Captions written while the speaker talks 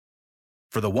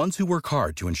For the ones who work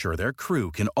hard to ensure their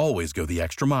crew can always go the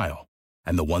extra mile,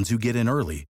 and the ones who get in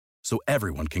early so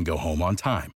everyone can go home on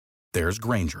time, there's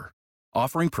Grainger,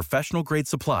 offering professional-grade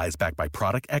supplies backed by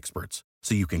product experts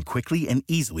so you can quickly and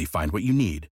easily find what you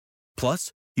need.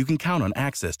 Plus, you can count on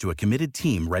access to a committed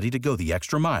team ready to go the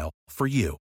extra mile for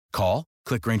you. Call,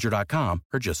 click Grainger.com,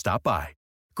 or just stop by.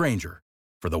 Grainger,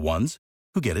 for the ones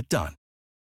who get it done.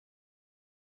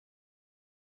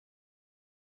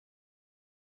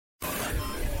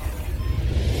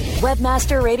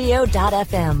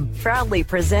 Webmasterradio.fm proudly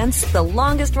presents the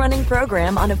longest-running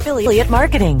program on affiliate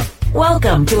marketing.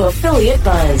 Welcome to Affiliate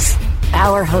Buzz.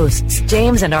 Our hosts,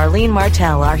 James and Arlene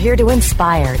Martell, are here to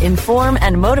inspire, inform,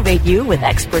 and motivate you with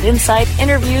expert insight,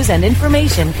 interviews, and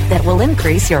information that will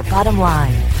increase your bottom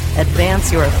line.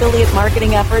 Advance your affiliate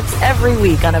marketing efforts every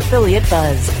week on Affiliate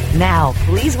Buzz. Now,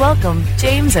 please welcome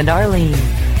James and Arlene.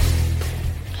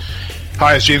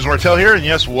 Hi, it's James Martell here, and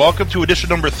yes, welcome to edition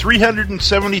number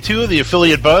 372 of the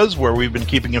Affiliate Buzz, where we've been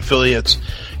keeping affiliates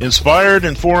inspired,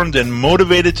 informed, and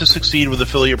motivated to succeed with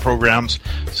affiliate programs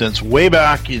since way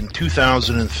back in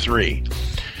 2003.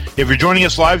 If you're joining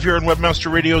us live here on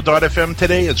webmasterradio.fm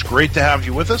today, it's great to have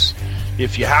you with us.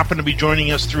 If you happen to be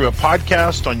joining us through a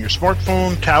podcast on your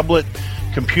smartphone, tablet,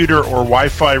 computer, or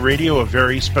Wi-Fi radio, a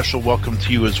very special welcome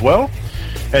to you as well.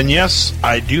 And yes,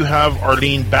 I do have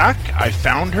Arlene back. I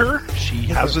found her. She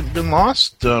hasn't been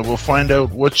lost. We'll find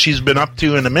out what she's been up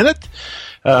to in a minute.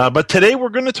 But today we're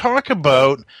going to talk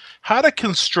about how to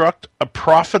construct a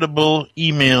profitable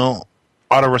email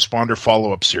autoresponder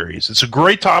follow-up series. It's a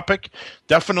great topic,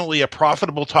 definitely a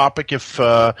profitable topic if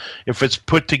it's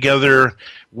put together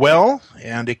well,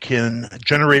 and it can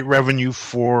generate revenue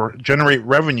for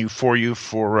you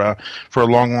for a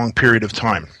long period of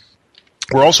time.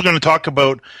 We're also going to talk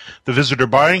about the visitor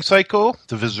buying cycle,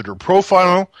 the visitor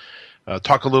profile,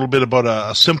 talk a little bit about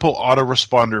a simple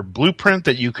autoresponder blueprint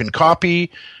that you can copy,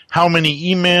 how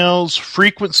many emails,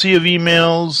 frequency of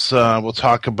emails. We'll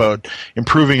talk about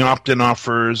improving opt-in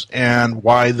offers and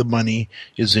why the money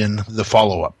is in the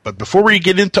follow-up. But before we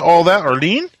get into all that,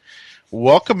 Arlene,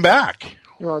 welcome back.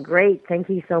 Well, great. Thank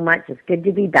you so much. It's good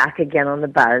to be back again on the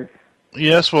Buzz.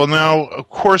 Yes, well, now, of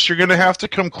course, you're going to have to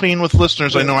come clean with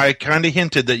listeners. I know I kind of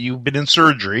hinted that you've been in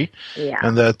surgery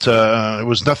and that it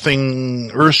was nothing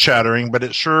earth-shattering, but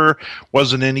it sure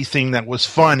wasn't anything that was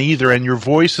fun either, and your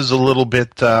voice is a little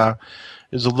bit, I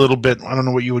don't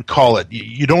know what you would call it.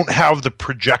 You don't have the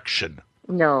projection.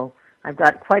 No, I've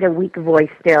got quite a weak voice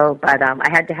still, but I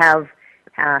had to have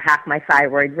half my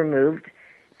thyroid removed.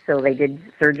 So they did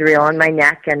surgery on my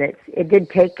neck, and it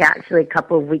did take actually a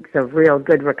couple of weeks of real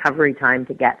good recovery time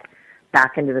to get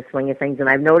back into the swing of things. And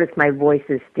I've noticed my voice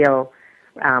is still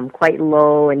quite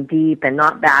low and deep and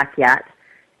not back yet.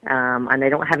 And I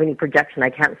don't have any projection.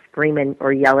 I can't scream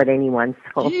or yell at anyone,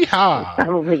 so Yeehaw. It's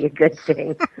probably a good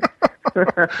thing.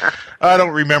 I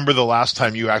don't remember the last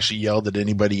time you actually yelled at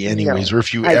anybody anyways, or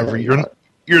if you ever.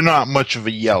 You're not much of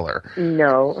a yeller.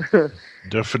 No.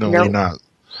 Definitely not.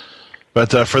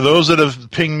 But for those that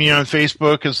have pinged me on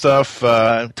Facebook and stuff,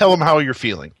 tell them how you're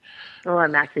feeling. Oh,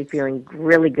 I'm actually feeling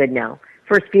really good now.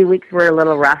 First few weeks were a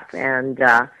little rough, and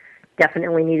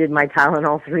definitely needed my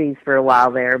Tylenol 3s for a while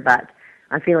there, but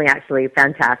I'm feeling actually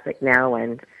fantastic now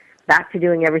and back to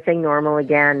doing everything normal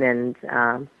again,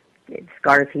 and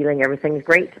scars healing, everything's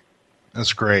great.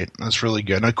 That's great. That's really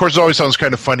good. And of course, it always sounds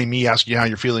kind of funny, me asking you how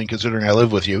you're feeling, considering I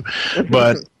live with you,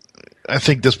 but I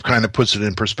think this kind of puts it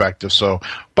in perspective.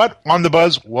 But on the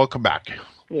Buzz, welcome back.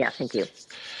 Yeah, thank you.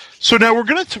 So now we're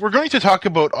going to talk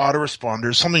about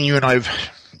autoresponders, something you and I've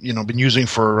been using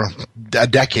for a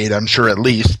decade, I'm sure, at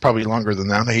least, probably longer than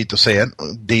that. I hate to say it,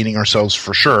 dating ourselves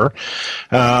for sure.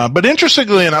 But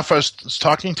interestingly enough, I was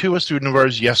talking to a student of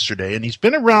ours yesterday, and he's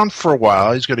been around for a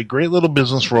while. He's got a great little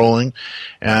business rolling,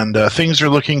 and things are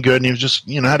looking good. And he was just,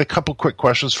 had a couple quick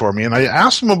questions for me, and I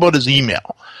asked him about his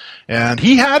email. And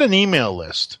he had an email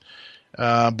list,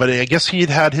 but I guess he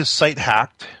had his site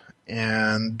hacked,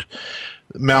 and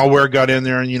malware got in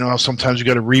there, and sometimes you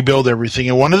got to rebuild everything.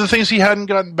 And one of the things he hadn't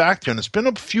gotten back to, and it's been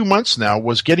a few months now,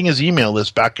 was getting his email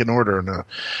list back in order. And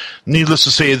needless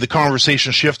to say, the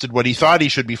conversation shifted what he thought he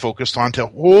should be focused on to,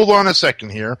 hold on a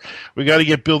second here, we got to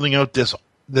get building out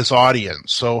this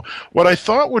audience. So what I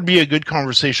thought would be a good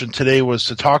conversation today was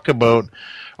to talk about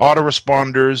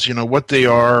autoresponders, what they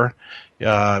are,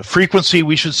 frequency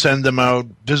we should send them out,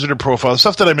 visitor profile,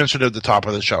 stuff that I mentioned at the top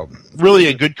of the show. Really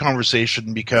a good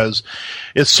conversation because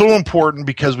it's so important,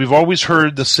 because we've always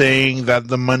heard the saying that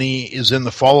the money is in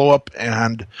the follow-up,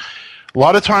 and a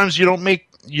lot of times you don't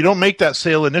make that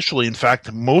sale initially. In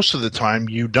fact, most of the time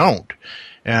you don't.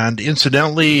 And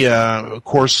incidentally, of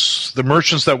course, the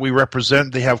merchants that we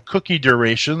represent, they have cookie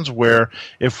durations where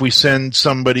if we send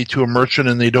somebody to a merchant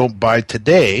and they don't buy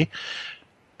today,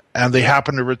 and they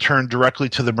happen to return directly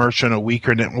to the merchant a week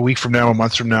from now, a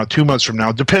month from now, 2 months from now,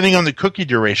 depending on the cookie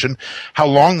duration, how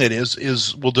long that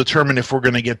is will determine if we're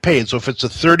going to get paid. So if it's a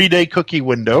 30-day cookie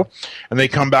window and they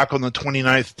come back on the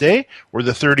 29th day or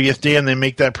the 30th day and they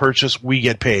make that purchase, we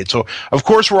get paid. So, of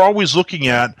course, we're always looking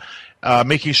at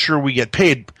making sure we get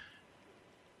paid.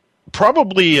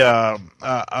 Probably, I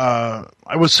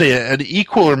would say an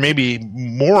equal or maybe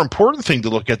more important thing to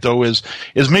look at, though, is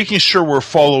making sure we're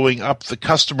following up the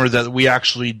customer, that we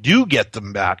actually do get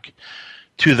them back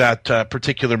to that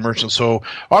particular merchant. So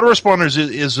autoresponders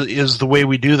is the way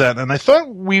we do that. And I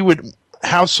thought we would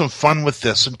have some fun with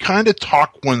this and kind of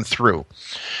talk one through.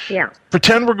 Yeah.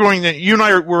 Pretend you and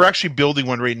I we're actually building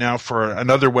one right now for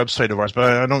another website of ours, but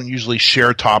I don't usually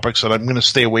share topics, and I'm going to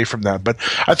stay away from that. But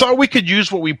I thought we could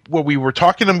use what we were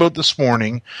talking about this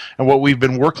morning and what we've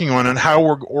been working on and how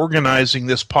we're organizing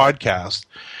this podcast,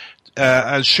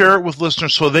 and share it with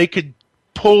listeners so they could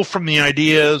pull from the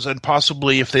ideas, and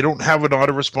possibly if they don't have an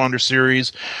autoresponder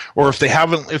series, or if they have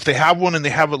one and they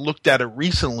haven't looked at it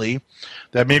recently,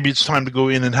 that maybe it's time to go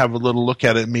in and have a little look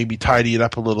at it and maybe tidy it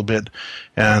up a little bit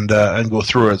and go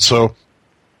through it. So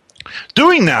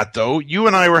doing that, though, you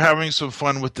and I were having some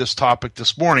fun with this topic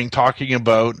this morning, talking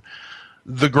about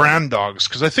the grand dogs,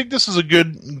 because I think this is a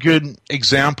good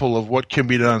example of what can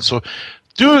be done. So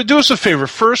do us a favor.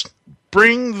 First,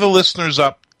 bring the listeners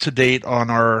up to date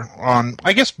on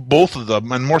I guess both of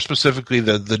them, and more specifically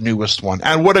the newest one,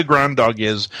 and what a grand dog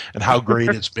is and how great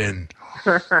it's been.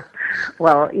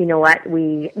 Well, you know what?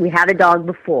 We had a dog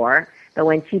before, but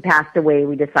when she passed away,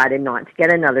 we decided not to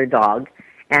get another dog.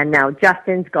 And now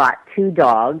Justin's got 2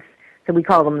 dogs, so we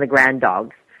call them the grand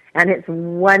dogs. And it's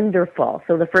wonderful.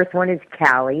 So the first one is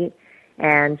Callie,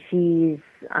 and she's,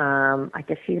 I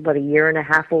guess she's about 1.5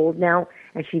 years old now,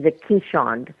 and she's a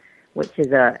Keeshond, which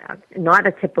is not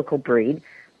a typical breed.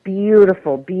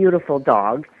 Beautiful, beautiful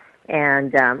dog.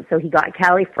 And so he got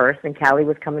Callie first, and Callie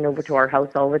was coming over to our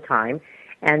house all the time.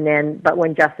 And then, but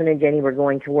when Justin and Jenny were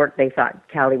going to work, they thought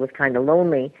Callie was kind of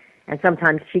lonely. And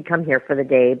sometimes she'd come here for the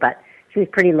day, but she was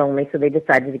pretty lonely, so they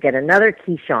decided to get another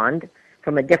Keeshond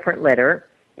from a different litter,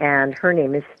 and her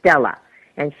name is Stella.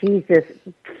 And she's this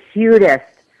cutest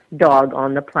dog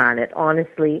on the planet.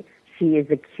 Honestly, she is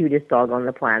the cutest dog on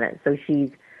the planet. So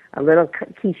she's a little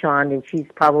Keeshond, and she's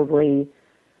probably,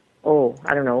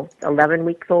 11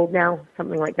 weeks old now,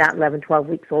 something like that, 11, 12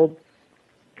 weeks old.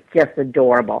 Just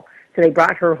adorable. So they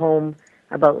brought her home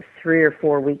about 3 or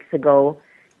 4 weeks ago,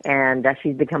 and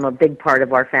she's become a big part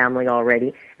of our family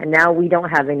already. And now we don't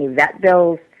have any vet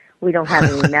bills. We don't have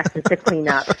any messes to clean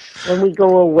up. When we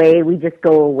go away, we just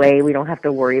go away. We don't have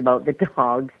to worry about the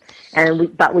dogs.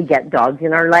 But we get dogs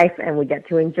in our life, and we get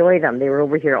to enjoy them. They were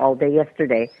over here all day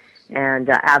yesterday, and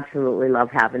absolutely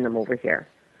love having them over here.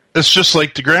 It's just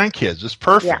like the grandkids. It's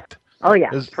perfect. Yeah. Oh,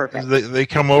 yeah, it's perfect. They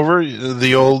come over, as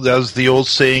the old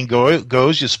saying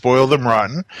goes, you spoil them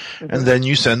rotten, and then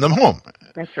you send them home.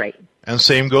 That's right. And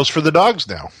same goes for the dogs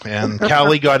now. And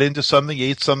Callie got into something,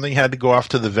 ate something, had to go off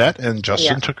to the vet, and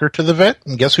Justin took her to the vet,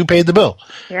 and guess who paid the bill?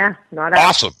 Yeah, not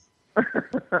awesome.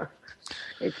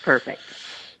 It's perfect.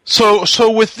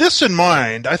 So with this in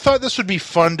mind, I thought this would be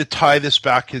fun to tie this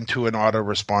back into an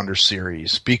autoresponder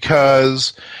series,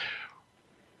 because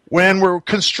when we're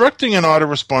constructing an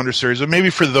autoresponder series, or maybe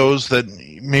for those that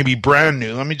may be brand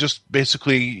new, let me just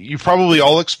basically, you've probably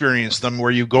all experienced them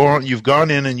where you've gone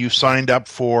in and you've signed up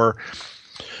for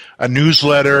a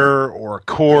newsletter or a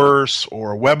course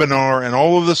or a webinar, and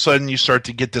all of a sudden you start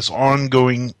to get this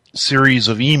ongoing series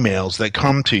of emails that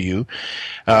come to you.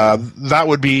 That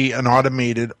would be an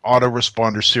automated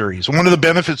autoresponder series. And one of the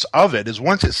benefits of it is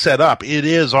once it's set up, it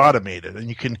is automated,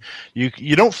 and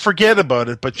you don't forget about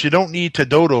it, but you don't need to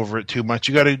dote over it too much.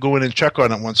 You got to go in and check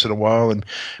on it once in a while and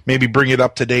maybe bring it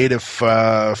up to date if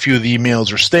a few of the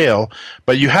emails are stale.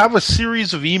 But you have a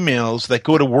series of emails that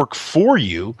go to work for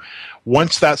you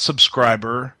once that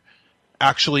subscriber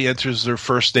actually enters their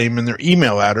first name and their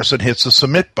email address and hits the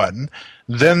submit button.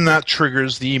 Then that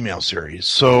triggers the email series.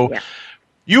 So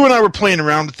you and I were playing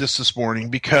around with this morning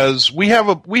because we have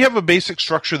a basic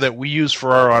structure that we use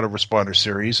for our autoresponder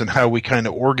series and how we kind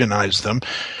of organize them.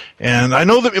 And I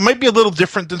know that it might be a little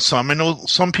different than some. I know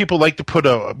some people like to put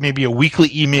maybe a weekly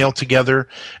email together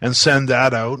and send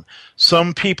that out.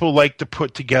 Some people like to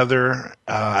put together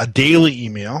a daily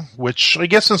email, which I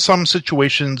guess in some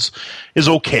situations is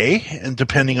okay, and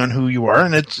depending on who you are.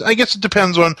 And I guess it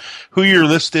depends on who your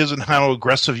list is and how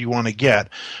aggressive you want to get.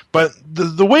 But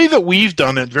the way that we've done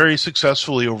done it very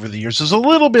successfully over the years is a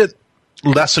little bit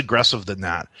less aggressive than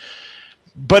that.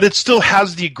 But it still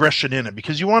has the aggression in it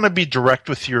because you want to be direct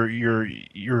with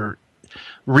your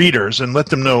readers and let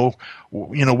them know,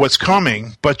 what's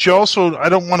coming. But you also, I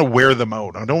don't want to wear them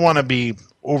out. I don't want to be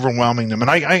overwhelming them. And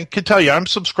I can tell you, I'm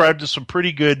subscribed to some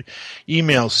pretty good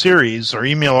email series or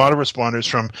email autoresponders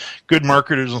from good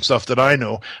marketers and stuff that I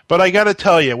know. But I got to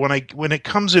tell you, when it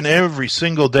comes in every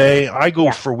single day, I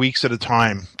go for weeks at a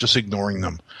time just ignoring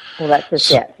them. Well, that's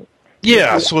just it.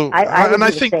 Yeah. So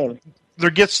I think same. There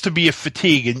gets to be a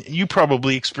fatigue, and you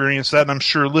probably experience that, and I'm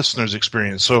sure listeners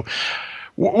experience. So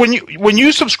when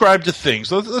you subscribe to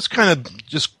things, let's kind of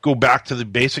just go back to the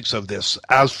basics of this.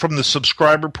 As from the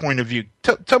subscriber point of view,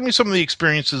 tell me some of the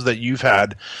experiences that you've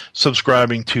had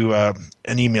subscribing to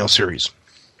an email series.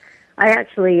 I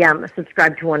actually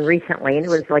subscribed to one recently, and it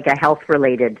was like a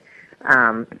health-related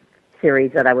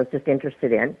series that I was just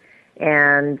interested in.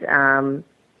 And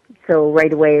so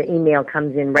right away, an email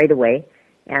comes in right away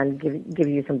and give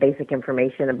you some basic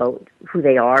information about who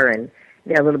they are and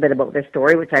a little bit about their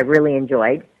story, which I really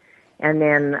enjoyed. And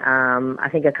then I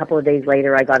think a couple of days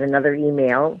later, I got another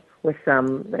email with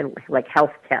some like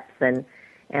health tips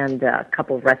and a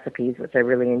couple of recipes, which I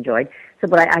really enjoyed. So,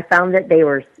 but I found that they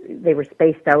were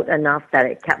spaced out enough that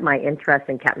it kept my interest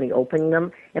and kept me opening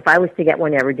them. If I was to get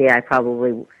one every day, I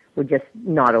probably would just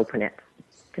not open it,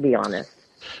 to be honest.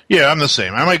 Yeah, I'm the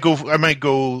same. I might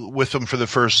go with them for the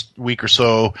first week or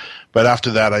so, but after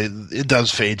that, it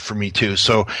does fade for me too.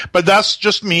 So, but that's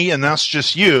just me, and that's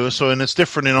just you. So, and it's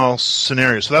different in all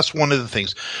scenarios. So that's one of the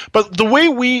things. But the way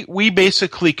we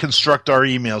basically construct our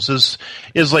emails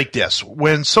is like this: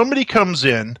 when somebody comes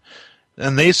in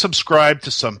and they subscribe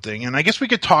to something, and I guess we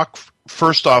could talk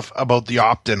first off about the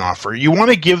opt-in offer. You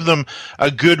want to give them a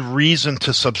good reason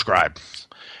to subscribe.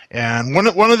 And one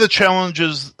of the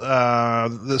challenges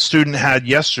the student had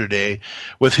yesterday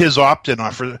with his opt-in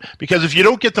offer, because if you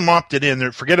don't get them opted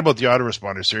in, forget about the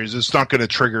autoresponder series. It's not going to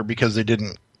trigger because they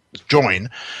didn't join.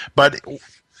 But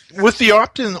with the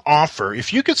opt-in offer,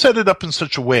 if you could set it up in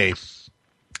such a way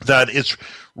that it's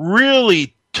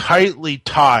really tightly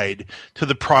tied to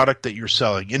the product that you're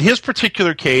selling. In his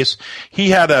particular case, he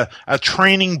had a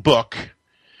training book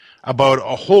about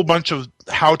a whole bunch of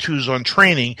how-tos on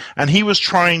training, and he was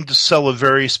trying to sell a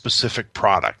very specific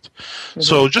product. Mm-hmm.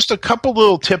 So just a couple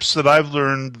little tips that I've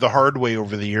learned the hard way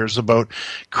over the years about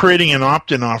creating an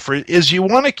opt-in offer is you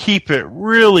want to keep it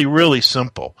really, really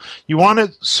simple. You want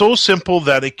it so simple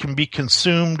that it can be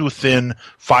consumed within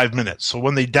 5 minutes. So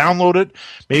when they download it,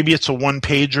 maybe it's a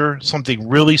one-pager, something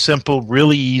really simple,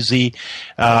 really easy.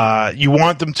 You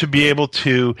want them to be able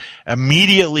to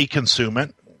immediately consume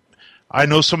it. I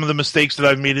know some of the mistakes that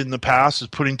I've made in the past is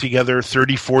putting together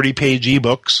 30, 40-page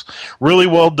ebooks. Really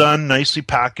well done, nicely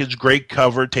packaged, great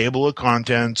cover, table of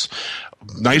contents,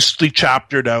 nicely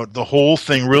chaptered out, the whole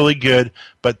thing really good,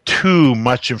 but too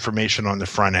much information on the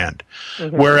front end.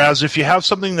 Mm-hmm. Whereas if you have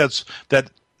something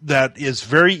that is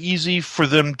very easy for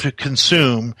them to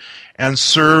consume and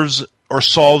serves or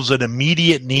solves an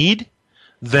immediate need,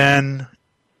 then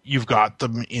you've got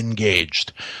them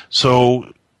engaged.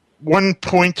 So one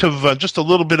point of just a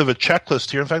little bit of a checklist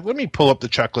here. In fact, let me pull up the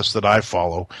checklist that I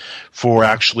follow for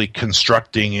actually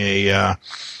constructing a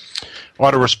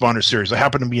autoresponder series. I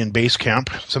happen to be in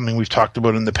Basecamp, something we've talked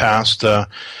about in the past a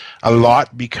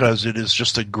lot because it is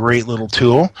just a great little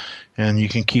tool and you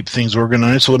can keep things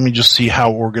organized. So let me just see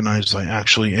how organized I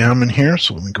actually am in here.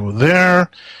 So let me go there.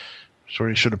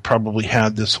 Sorry, I should have probably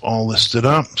had this all listed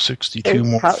up. 62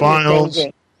 more files.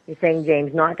 You're saying,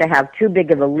 James, not to have too big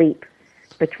of a leap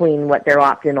between what their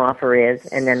opt-in offer is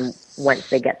and then once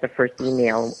they get the first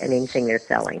email and anything they're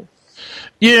selling.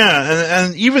 Yeah,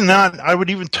 and even that, I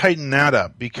would even tighten that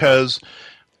up because,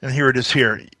 and here it is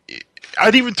here,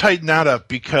 I'd even tighten that up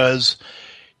because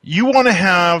you want to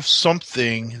have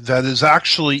something that is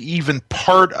actually even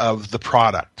part of the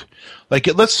product. Like,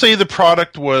 let's say the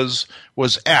product was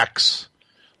X.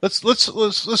 Let's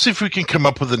see if we can come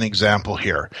up with an example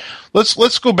here.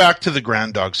 Let's go back to the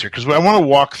Grand Dogs here because I want to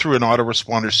walk through an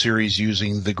autoresponder series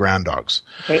using the Grand Dogs.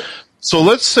 Okay. So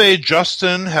let's say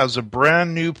Justin has a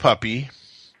brand new puppy,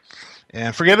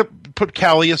 and put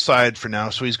Callie aside for now.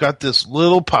 So he's got this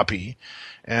little puppy,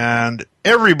 and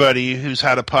everybody who's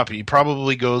had a puppy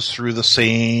probably goes through the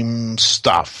same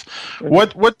stuff.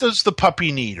 Mm-hmm. What does the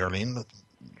puppy need, Arlene?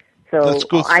 So let's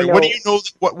go through. What do you know?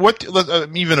 What?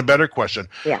 Even a better question.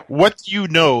 Yeah. What do you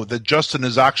know that Justin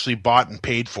has actually bought and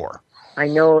paid for? I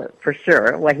know for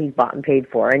sure what he's bought and paid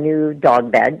for. A new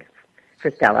dog bed for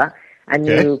Stella, a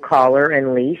new collar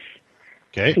and leash.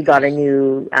 Okay. She got a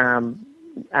new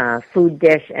food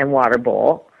dish and water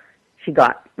bowl. She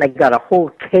got Like got a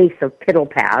whole case of piddle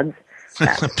pads.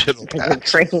 Piddle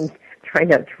pads. They're trying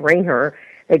to train her.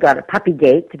 They got a puppy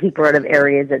gate to keep her out of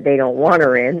areas that they don't want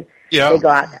her in. Yeah. They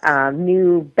got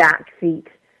new back seat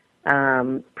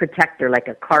protector, like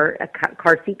a car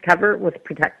seat cover with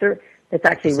protector. It's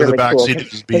actually really cool.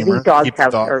 These dogs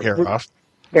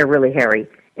they're really hairy.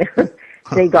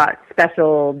 They got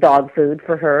special dog food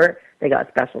for her. They got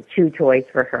special chew toys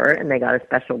for her, and they got a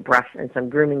special brush and some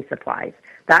grooming supplies.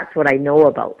 That's what I know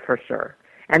about for sure.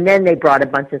 And then they brought a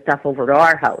bunch of stuff over to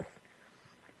our house.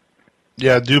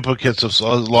 Yeah, duplicates of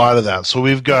a lot of that. So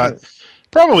we've got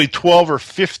probably 12 or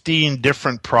 15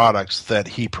 different products that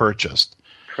he purchased.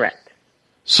 Correct.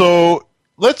 So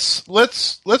let's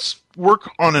work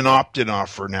on an opt-in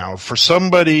offer now for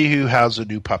somebody who has a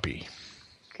new puppy.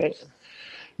 Okay.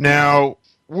 Now,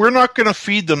 we're not going to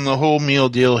feed them the whole meal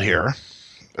deal here.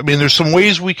 I mean, there's some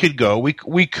ways we could go.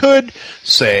 We could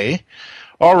say,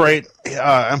 all right,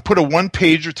 and put a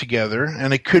one-pager together,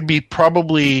 and it could be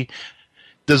probably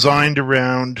designed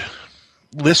around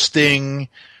listing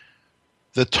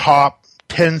the top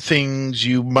 10 things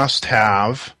you must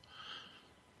have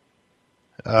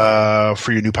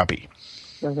for your new puppy.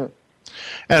 Mm-hmm.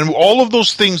 And all of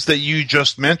those things that you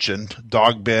just mentioned,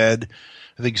 dog bed,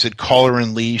 I think you said collar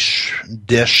and leash,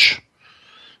 dish,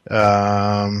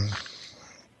 piddle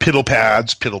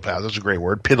pads, that's a great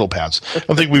word, piddle pads. I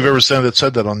don't think we've ever said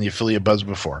that on the Affiliate Buzz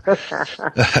before.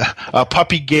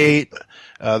 Puppy gate,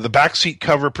 the backseat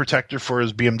cover protector for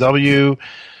his BMW,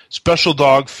 special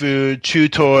dog food, chew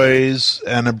toys,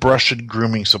 and a brush and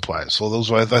grooming supplies. So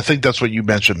those, I think that's what you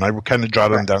mentioned. I kind of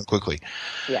jotted them down quickly.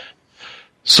 Yeah.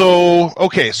 So,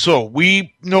 okay, so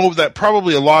we know that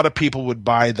probably a lot of people would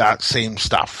buy that same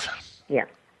stuff. Yeah.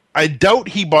 I doubt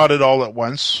he bought it all at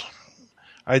once.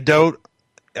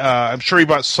 I'm sure he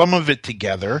bought some of it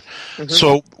together. Mm-hmm.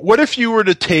 So what if you were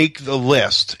to take the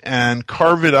list and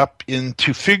carve it up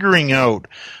into figuring out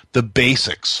the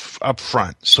basics up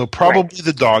front? So probably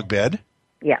the dog bed.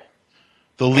 Yeah.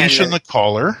 The leash and the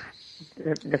collar.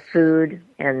 The food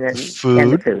and the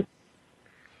food.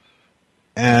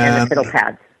 And the piddle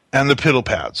pads. And the piddle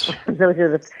pads. Those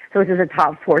are the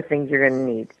top 4 things you're going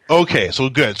to need. Okay, so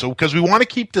good. So because we want to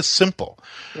keep this simple,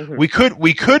 mm-hmm.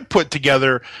 we could put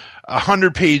together a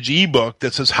 100-page ebook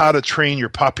that says how to train your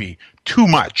puppy. Too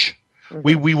much.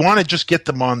 Mm-hmm. We want to just get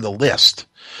them on the list.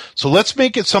 So let's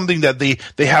make it something that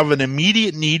they have an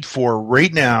immediate need for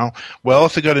right now. Well,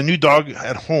 if they got a new dog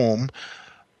at home,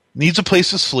 needs a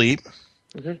place to sleep,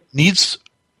 mm-hmm. needs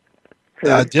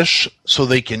a dish so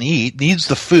they can eat, needs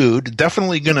the food,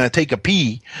 definitely going to take a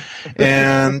pee,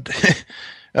 and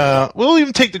we'll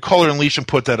even take the collar and leash and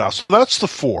put that out. So that's the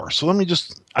 4. So let me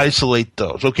just isolate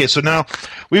those. Okay, so now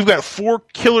we've got 4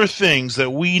 killer things that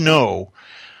we know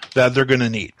that they're going to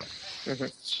need. Mm-hmm.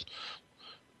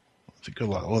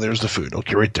 Oh, there's the food.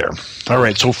 Okay, right there. All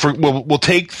right, so we'll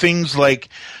take things like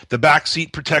the back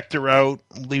seat protector out,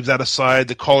 leave that aside,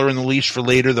 the collar and the leash for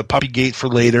later, the puppy gate for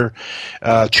later,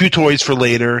 chew toys for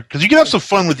later, because you can have some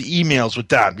fun with the emails with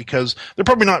that, because they're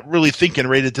probably not really thinking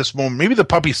right at this moment. Maybe the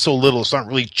puppy's so little it's not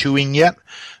really chewing yet.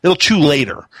 It'll chew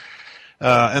later.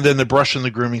 And then the brush and the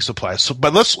grooming supplies. So,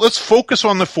 but let's focus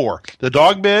on the 4: the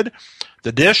dog bed,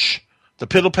 the dish, the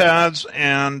piddle pads,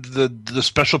 and the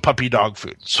special puppy dog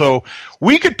food. So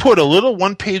we could put a little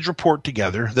one-page report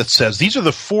together that says these are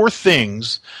the 4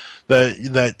 things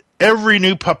that every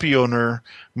new puppy owner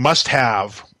must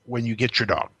have when you get your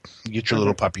dog. You get your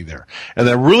little puppy there. And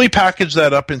then really package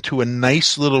that up into a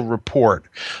nice little report.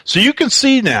 So you can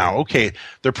see now, okay,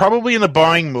 they're probably in a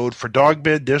buying mode for dog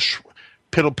bed, dish,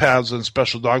 piddle pads, and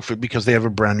special dog food because they have a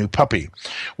brand new puppy.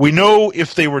 We know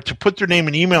if they were to put their name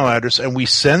and email address and we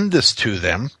send this to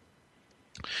them,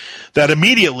 that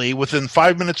immediately, within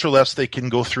 5 minutes or less, they can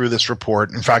go through this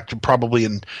report. In fact, probably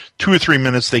in 2 or 3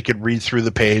 minutes, they could read through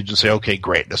the page and say, okay,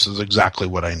 great, this is exactly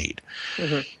what I need.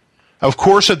 Mm-hmm. Of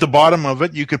course, at the bottom of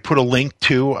it, you could put a link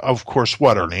to, of course,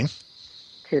 what, Arlene?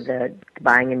 To the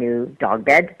buying a new dog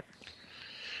bed.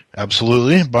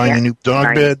 Absolutely. Buying a new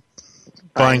dog bed.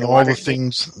 Buying all the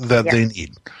things that they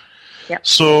need. Yep.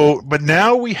 So, but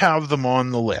now we have them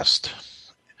on the list.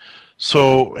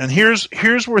 So, and here's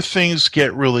where things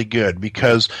get really good,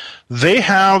 because they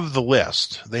have the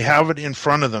list. They have it in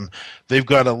front of them. They've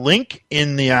got a link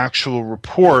in the actual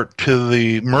report to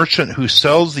the merchant who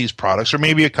sells these products, or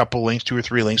maybe a couple links, 2 or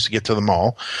 3 links to get to them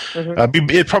all. Mm-hmm.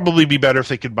 It'd probably be better if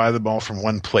they could buy them all from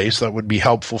one place. That would be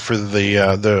helpful for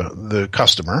the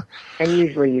customer. And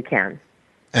usually you can.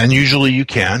 And usually you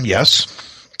can, yes.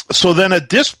 So then at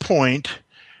this point,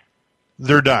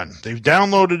 they're done. They've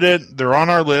downloaded it. They're on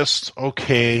our list.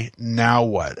 Okay, now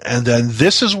what? And then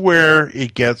this is where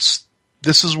it gets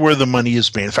This is where the money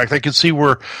is made. In fact, I can see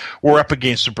we're up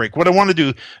against a break. What I want to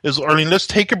do is, Arlene, let's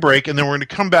take a break, and then we're going to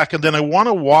come back, and then I want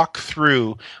to walk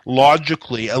through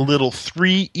logically a little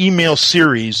 3-email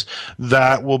series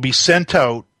that will be sent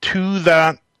out to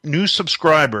that new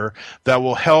subscriber that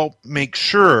will help make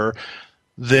sure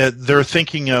that they're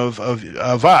thinking of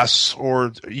us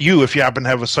or you, if you happen to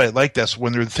have a site like this,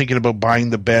 when they're thinking about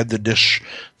buying the bed, the dish,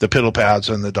 the pillow pads,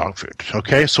 and the dog food.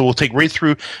 Okay, so we'll take right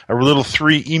through a little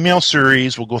 3-email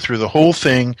series. We'll go through the whole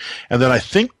thing, and then I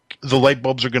think the light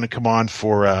bulbs are going to come on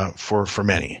for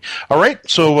many. All right,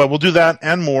 so we'll do that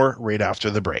and more right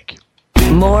after the break.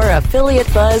 More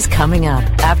Affiliate Buzz coming up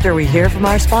after we hear from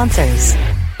our sponsors.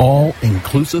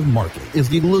 All-Inclusive Marketing is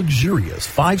the luxurious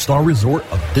 5-star resort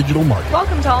of digital marketing.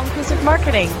 Welcome to All-Inclusive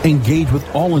Marketing. Engage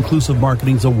with All-Inclusive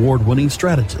Marketing's award-winning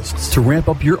strategists to ramp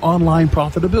up your online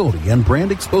profitability and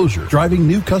brand exposure, driving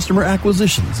new customer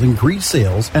acquisitions, increased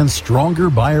sales, and stronger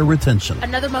buyer retention.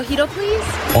 Another mojito,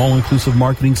 please? All-Inclusive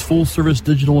Marketing's full-service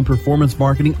digital and performance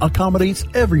marketing accommodates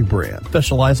every brand,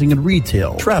 specializing in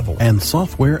retail, travel, and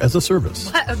software as a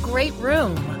service. What a great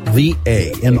room. The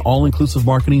A in All-Inclusive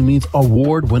Marketing means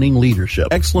award-winning leadership,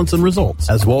 excellence, and results,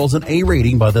 as well as an A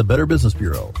rating by the Better Business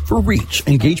Bureau. For reach,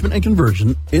 engagement, and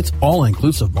conversion, it's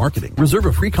All-Inclusive Marketing. Reserve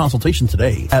a free consultation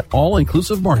today at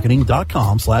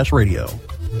allinclusivemarketing.com/radio.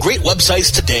 Great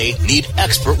websites today need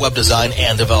expert web design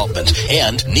and development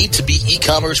and need to be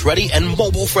e-commerce ready and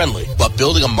mobile friendly. But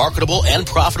building a marketable and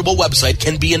profitable website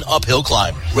can be an uphill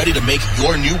climb. Ready to make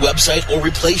your new website or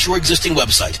replace your existing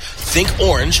website? Think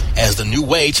Orange as the new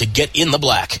way to get in the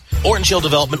black. Orange Hill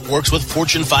Development works with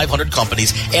Fortune 500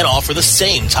 companies and offer the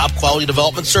same top quality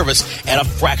development service at a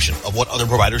fraction of what other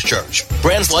providers charge.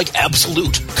 Brands like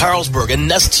Absolute, Carlsberg, and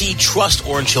Nestea trust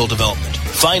Orange Hill Development.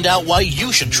 Find out why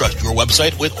you should trust your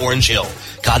website with Orange Hill.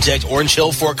 Contact Orange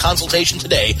Hill for a consultation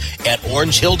today at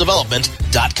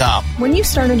orangehilldevelopment.com. When you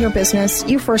started your business,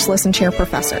 you first listened to your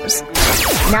professors.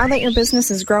 Now that your business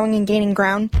is growing and gaining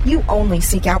ground, you only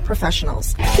seek out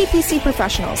professionals. PPC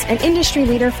Professionals, an industry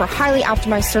leader for highly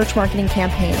optimized search marketing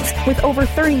campaigns with over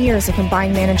 30 years of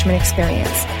combined management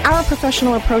experience. Our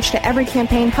professional approach to every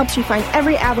campaign helps you find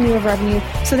every avenue of revenue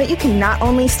so that you can not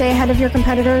only stay ahead of your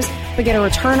competitors, but get a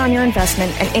return on your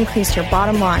investment and increase your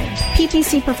bottom line.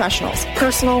 PPC Professionals,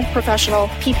 personal, professional,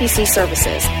 PPC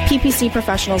services.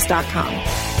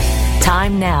 PPCprofessionals.com.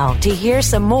 Time now to hear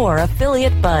some more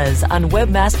Affiliate Buzz on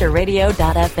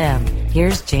webmasterradio.fm.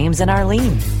 Here's James and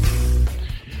Arlene.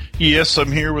 Yes,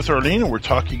 I'm here with Arlene, and we're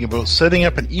talking about setting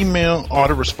up an email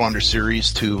autoresponder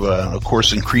series to, of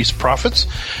course, increase profits.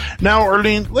 Now,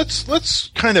 Arlene, let's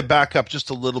kind of back up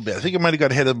just a little bit. I think I might have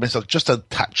got ahead of myself just a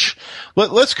touch.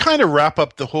 Let's kind of wrap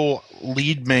up the whole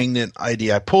lead magnet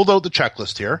idea. I pulled out the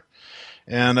checklist here,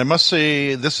 and I must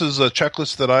say this is a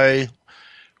checklist that I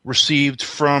received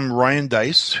from Ryan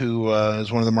Dice, who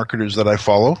is one of the marketers that I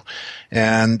follow.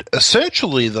 And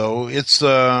essentially, though, it's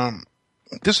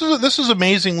this is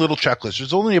amazing little checklist.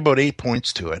 There's only about 8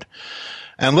 points to it.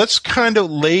 And let's kind of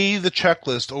lay the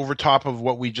checklist over top of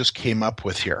what we just came up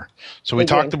with here. So we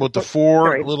talked about the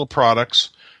 4 little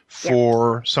products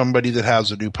for somebody that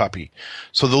has a new puppy.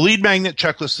 So the lead magnet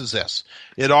checklist is this.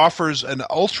 It offers an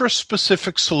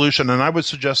ultra-specific solution, and I would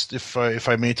suggest, if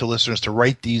I may, to listeners to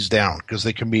write these down because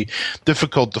they can be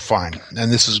difficult to find,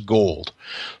 and this is gold.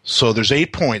 So there's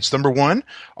 8 points. Number 1,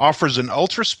 offers an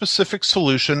ultra-specific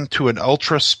solution to an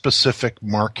ultra-specific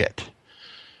market.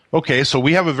 Okay, so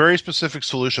we have a very specific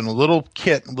solution, a little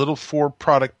kit, a little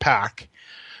 4-product pack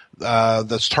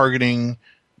that's targeting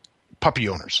puppy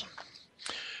owners.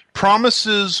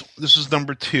 Promises, this is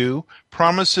number 2,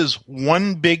 promises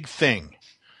one big thing.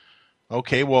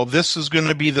 Okay, well, this is going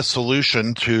to be the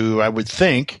solution to, I would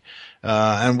think,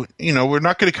 and, you know, we're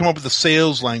not going to come up with the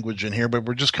sales language in here, but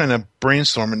we're just kind of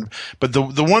brainstorming. But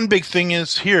the one big thing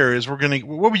is here is we're going to,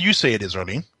 what would you say it is,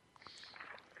 Arlene?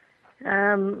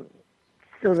 I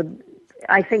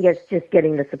think it's just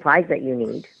getting the supplies that you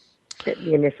need,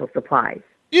 the initial supplies.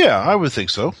 Yeah, I would think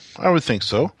so.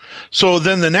 So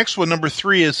then the next one, number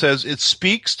 3, it says it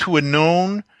speaks to a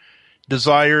known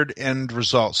desired end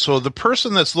result. So the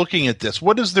person that's looking at this,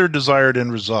 what is their desired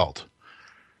end result?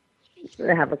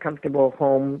 They have a comfortable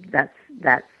home that's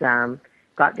got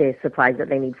the supplies that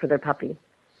they need for their puppy.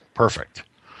 Perfect.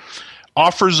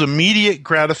 Offers immediate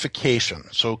gratification.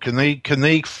 So can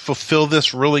they fulfill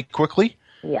this really quickly?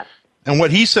 Yeah. And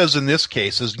what he says in this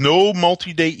case is no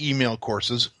multi-day email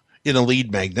courses in a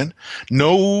lead magnet,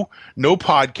 no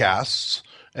podcasts,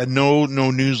 and no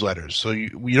newsletters. So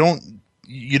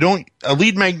you don't a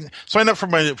lead magnet. Sign up for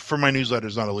my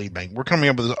newsletters, not a lead magnet. We're coming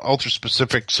up with an ultra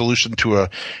specific solution to a,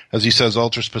 as he says,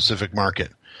 ultra specific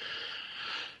market.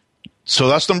 So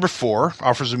that's number 4,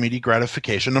 offers immediate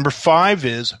gratification. Number 5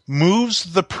 is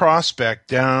moves the prospect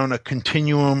down a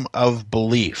continuum of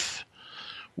belief.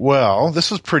 Well,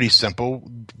 this is pretty simple.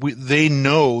 They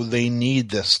know they need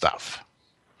this stuff.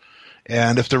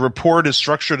 And if the report is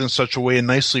structured in such a way and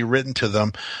nicely written to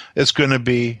them, it's going to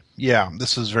be, yeah,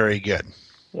 this is very good.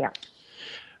 Yeah.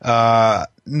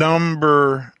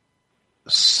 Number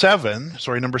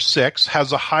 6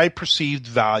 has a high perceived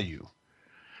value.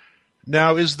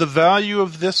 Now, is the value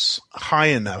of this high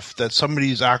enough that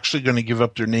somebody's actually going to give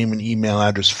up their name and email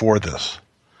address for this?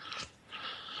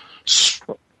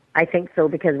 I think so,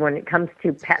 because when it comes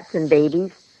to pets and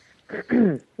babies,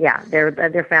 yeah,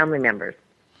 they're family members.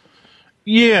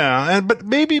 Yeah, but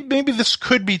maybe this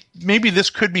could be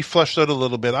fleshed out a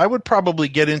little bit. I'd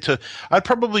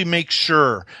probably make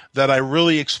sure that I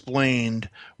really explained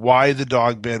why the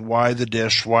dog bed, why the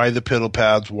dish, why the piddle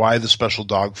pads, why the special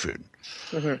dog food.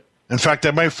 Mm-hmm. In fact,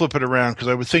 I might flip it around, because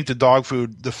I would think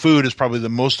the food is probably the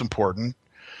most important.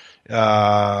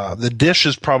 The dish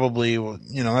is probably,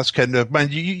 that's kind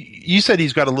of, you said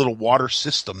he's got a little water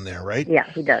system there, right? Yeah,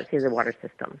 he does. He has a water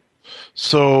system.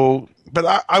 So,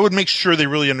 but I would make sure they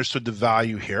really understood the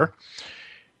value here.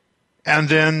 And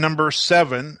then number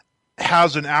 7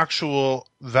 has an actual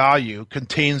value,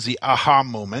 contains the aha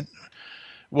moment.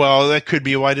 Well, that could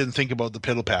be, I didn't think about the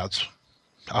piddle pads.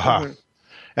 Aha. Mm-hmm.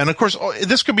 And of course,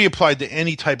 this could be applied to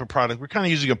any type of product. We're kind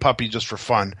of using a puppy just for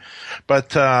fun.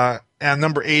 But, and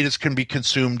number 8 is can be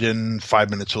consumed in 5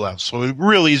 minutes or less. So it's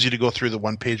really easy to go through the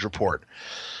one-page report.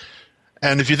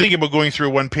 And if you think about going through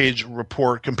a one-page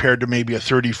report compared to maybe a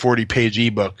 30, 40-page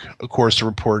ebook, of course, the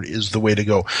report is the way to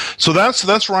go. So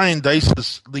that's Ryan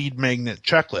Deiss's lead magnet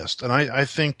checklist. And I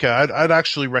think I'd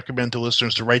actually recommend to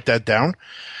listeners to write that down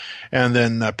and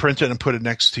then print it and put it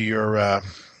next to your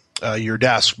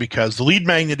desk, because the lead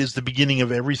magnet is the beginning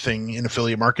of everything in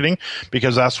affiliate marketing,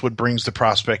 because that's what brings the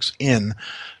prospects in.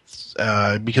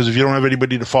 Because if you don't have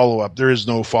anybody to follow up, there is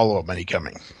no follow-up money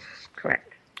coming. Correct.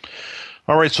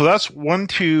 All right, so that's 1,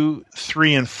 2,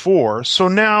 3, and 4. So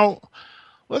now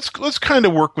let's kind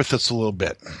of work with this a little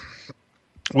bit.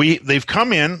 They've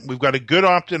come in. We've got a good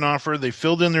opt-in offer. They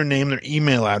filled in their name, their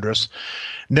email address.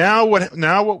 Now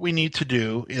what we need to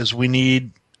do is we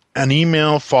need an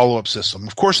email follow-up system.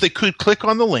 Of course, they could click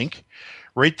on the link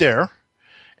right there,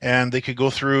 and they could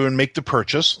go through and make the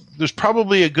purchase. There's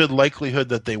probably a good likelihood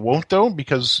that they won't, though,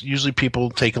 because usually people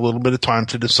take a little bit of time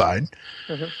to decide.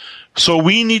 Mm-hmm. So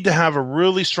we need to have a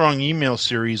really strong email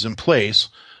series in place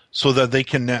so that they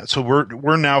can. So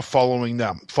we're now following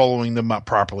them up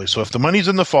properly. So if the money's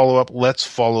in the follow-up, let's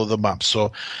follow them up.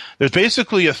 So there's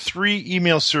basically a 3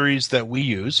 email series that we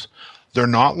use. They're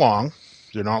not long.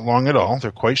 They're not long at all.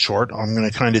 They're quite short. I'm going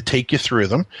to kind of take you through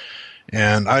them.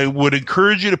 And I would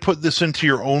encourage you to put this into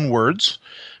your own words,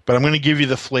 but I'm going to give you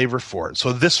the flavor for it.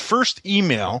 So this first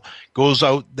email goes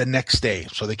out the next day.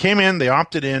 So they came in, they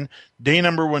opted in. Day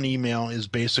number 1 email is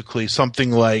basically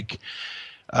something like,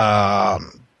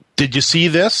 did you see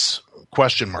this? ?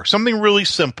 Something really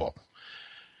simple.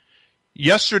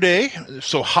 Yesterday,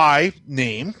 so hi,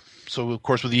 name. So, of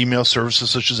course, with email services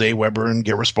such as Aweber and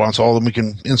GetResponse, all of them, we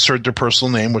can insert their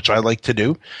personal name, which I like to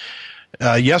do.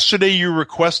 Yesterday, you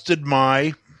requested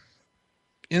my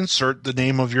insert the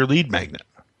name of your lead magnet.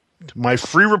 My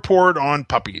free report on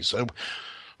puppies.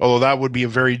 Although that would be a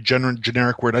very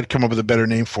generic word. I'd come up with a better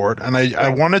name for it. And I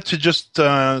wanted to just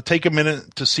take a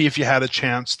minute to see if you had a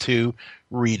chance to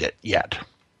read it yet.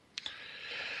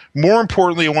 More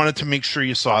importantly, I wanted to make sure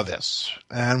you saw this.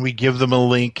 And we give them a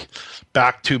link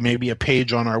back to maybe a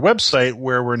page on our website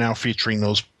where we're now featuring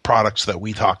those products that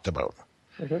we talked about.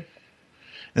 Mm-hmm.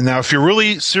 And now if you're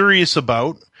really serious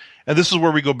about, and this is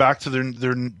where we go back to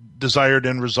their desired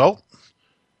end result.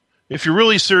 If you're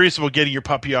really serious about getting your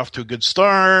puppy off to a good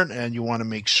start and you want to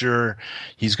make sure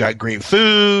he's got great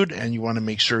food and you want to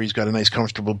make sure he's got a nice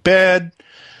comfortable bed,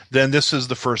 then this is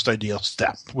the first ideal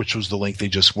step, which was the link they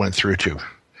just went through to.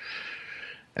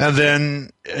 And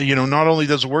then, not only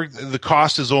does it work, the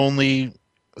cost is only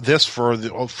this for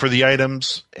the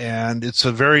items, and it's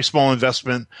a very small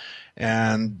investment,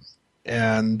 and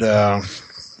something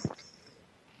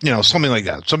like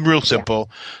that. Something real simple.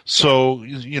 Yeah. So,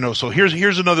 so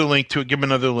here's another link to it. Give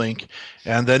them another link.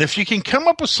 And then if you can come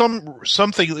up with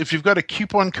something, if you've got a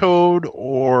coupon code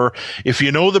or if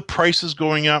you know the price is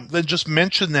going up, then just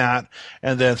mention that.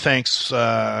 And then thanks.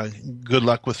 Good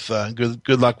luck with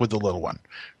good luck with the little one.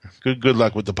 Good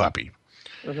luck with the puppy.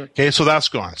 Mm-hmm. Okay. So that's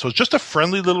gone. So it's just a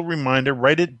friendly little reminder.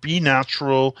 Write it. Be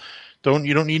natural.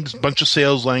 You don't need a bunch of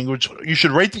sales language. You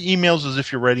should write the emails as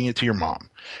if you're writing it to your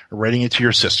mom or writing it to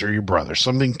your sister or your brother.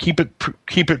 Something, keep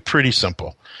it pretty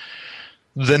simple.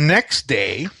 The next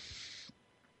day,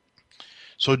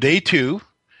 so day 2,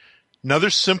 another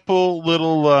simple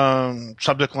little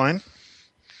subject line.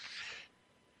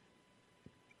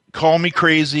 Call me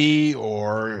crazy,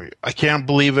 or I can't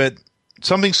believe it.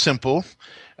 Something simple.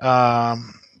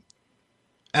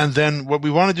 And then what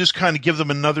we want to do is kind of give them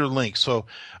another link. So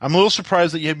I'm a little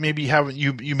surprised that you maybe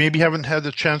haven't had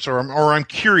the chance, or I'm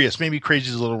curious. Maybe crazy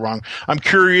is a little wrong. I'm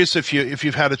curious if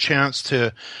you've had a chance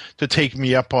to take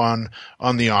me up on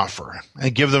the offer,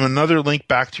 and give them another link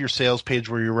back to your sales page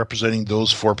where you're representing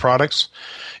those 4 products.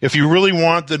 If you really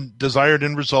want the desired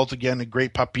end result, again, a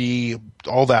great puppy,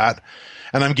 all that,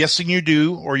 and I'm guessing you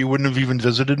do, or you wouldn't have even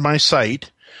visited my site,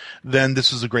 then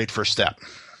this is a great first step.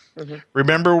 Mm-hmm.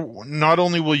 Remember, not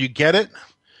only will you get it,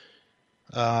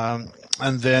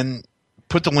 and then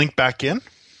put the link back in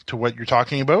to what you're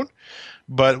talking about,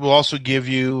 but we'll also give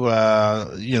you,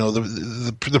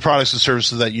 the products and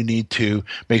services that you need to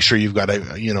make sure you've got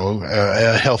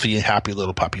a healthy and happy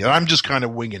little puppy. And I'm just kind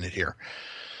of winging it here.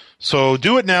 So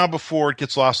do it now before it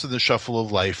gets lost in the shuffle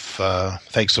of life.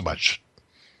 Thanks so much.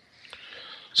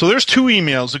 So there's 2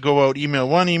 emails that go out, email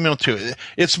 1, email 2.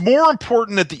 It's more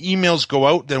important that the emails go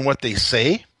out than what they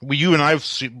say. You and I have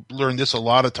learned this a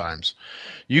lot of times.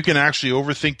 You can actually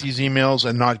overthink these emails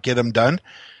and not get them done.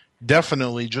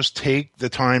 Definitely just take the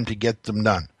time to get them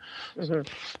done. Mm-hmm.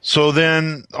 So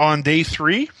then on day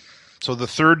 3, so the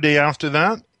 3rd day after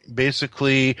that,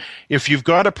 basically, if you've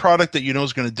got a product that you know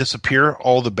is going to disappear,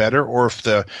 all the better. Or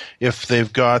if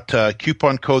they've got a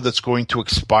coupon code that's going to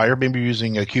expire, maybe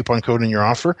using a coupon code in your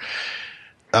offer,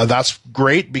 that's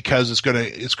great, because it's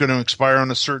going to expire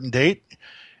on a certain date,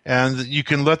 and you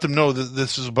can let them know that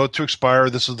this is about to expire.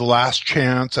 This is the last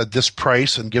chance at this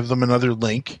price, and give them another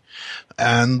link,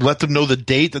 and let them know the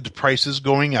date that the price is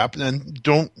going up. And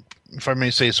don't, if I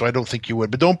may say so, I don't think you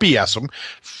would, but don't BS them.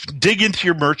 Dig into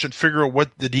your merchant, figure out what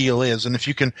the deal is, and if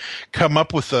you can come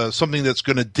up with something that's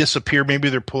going to disappear, maybe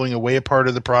they're pulling away a part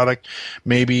of the product,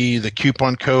 maybe the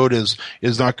coupon code is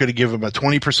not going to give them a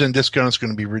 20% discount, it's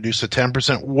going to be reduced to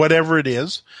 10%, whatever it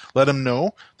is, let them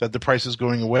know that the price is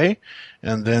going away,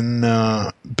 and then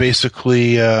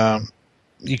basically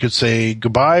you could say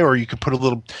goodbye, or you could put a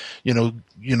little,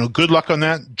 good luck on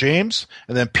that, James.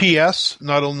 And then P.S.,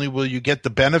 not only will you get the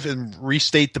benefit and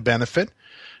restate the benefit,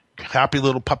 happy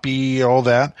little puppy, all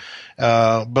that,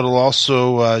 but it'll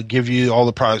also give you all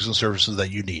the products and services that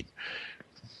you need.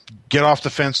 Get off the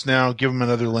fence now, give them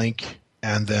another link,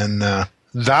 and then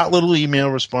that little email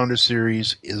responder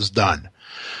series is done.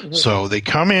 Mm-hmm. So they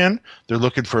come in, they're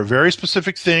looking for a very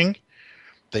specific thing.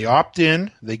 They opt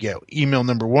in, they get email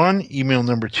number 1, email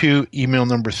number 2, email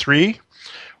number 3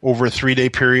 over a 3-day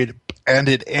period, and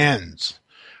it ends.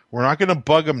 We're not going to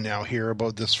bug them now here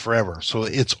about this forever, so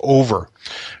it's over.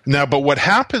 Now, but what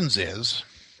happens is,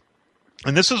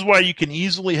 and this is why you can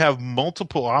easily have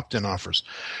multiple opt-in offers.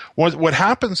 What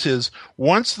happens is,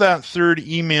 once that 3rd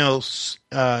email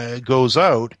goes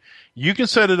out, you can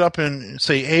set it up in,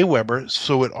 say, Aweber,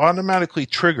 so it automatically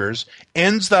triggers,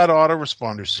 ends that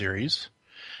autoresponder series,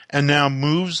 and now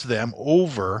moves them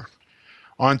over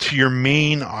onto your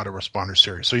main autoresponder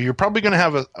series. So you're probably going to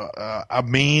have a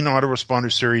main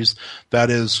autoresponder series that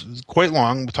is quite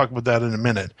long. We'll talk about that in a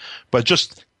minute. But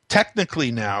just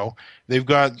technically now, they've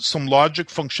got some logic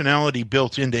functionality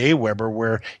built into Aweber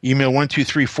where email 1, 2,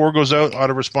 3, 4 goes out,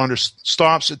 autoresponder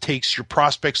stops. It takes your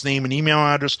prospect's name and email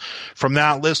address from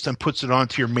that list and puts it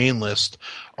onto your main list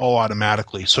all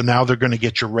automatically. So now they're going to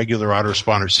get your regular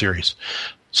autoresponder series.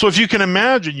 So if you can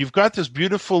imagine, you've got this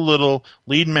beautiful little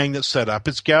lead magnet set up.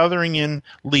 It's gathering in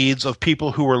leads of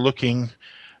people who are looking,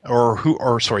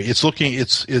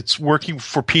 it's working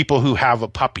for people who have a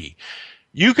puppy.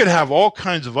 You could have all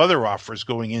kinds of other offers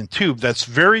going in too. That's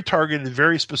very targeted,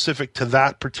 very specific to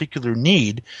that particular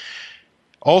need.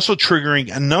 Also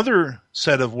triggering another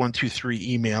set of 1, 2,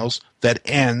 3 emails that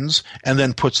ends and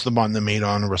then puts them on the main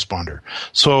autoresponder.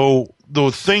 So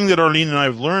the thing that Arlene and I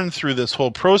have learned through this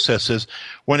whole process is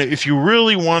if you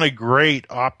really want a great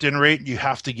opt-in rate, you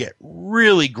have to get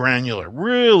really granular,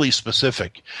 really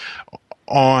specific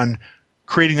on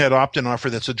creating that opt-in offer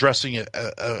that's addressing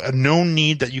a known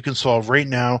need that you can solve right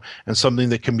now and something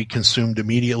that can be consumed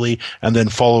immediately, and then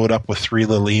follow it up with 3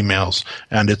 little emails.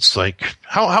 And it's like,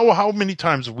 how many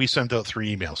times have we sent out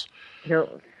 3 emails?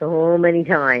 So many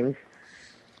times.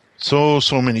 So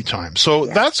many times. So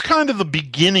that's kind of the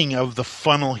beginning of the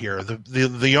funnel here,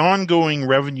 the ongoing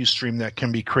revenue stream that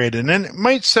can be created. And it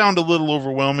might sound a little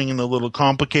overwhelming and a little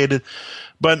complicated,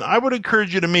 but I would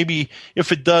encourage you to maybe,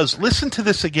 if it does, listen to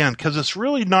this again, because it's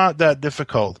really not that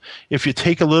difficult if you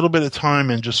take a little bit of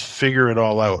time and just figure it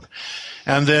all out.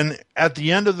 And then at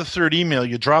the end of the third email,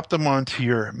 you drop them onto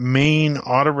your main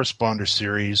autoresponder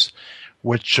series,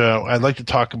 which I'd like to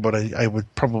talk about, I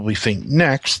would probably think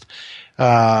next.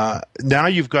 Now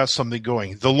you've got something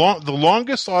going. The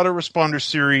longest autoresponder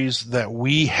series that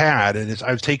we had, and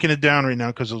I've taken it down right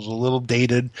now because it was a little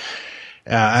dated,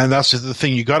 and that's the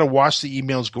thing. You got to watch the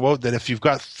emails go out. That if you've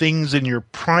got things in your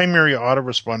primary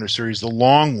autoresponder series, the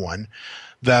long one,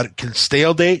 that can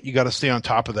stale date, you got to stay on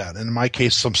top of that. And in my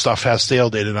case, some stuff has stale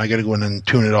date, and I got to go in and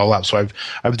tune it all up. So I've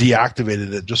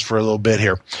deactivated it just for a little bit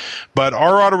here. But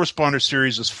our autoresponder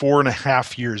series is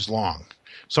 4.5 years long.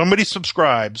 Somebody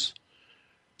subscribes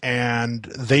and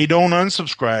they don't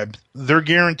unsubscribe, they're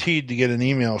guaranteed to get an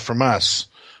email from us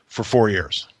for 4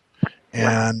 years.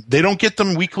 And they don't get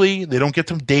them weekly. They don't get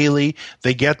them daily.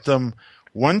 They get them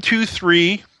 1, 2,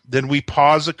 3. Then we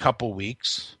pause a couple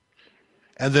weeks.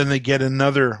 And then they get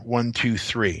another 1, 2,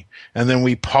 3. And then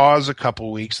we pause a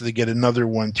couple weeks. They get another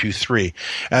 1, 2, 3.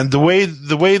 And the way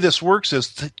this works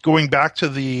is, going back to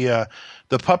the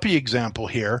puppy example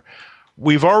here,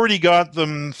 we've already got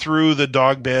them through the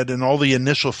dog bed and all the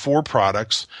initial 4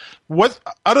 products. What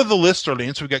out of the list,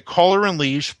 Arlene? So we've got collar and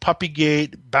leash, puppy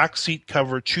gate, back seat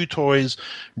cover, chew toys,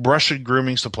 brush and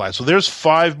grooming supplies. So there's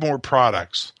 5 more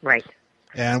products. Right.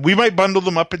 And we might bundle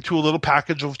them up into a little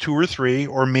package of 2 or 3,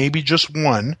 or maybe just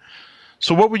 1.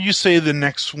 So what would you say the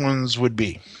next ones would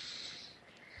be?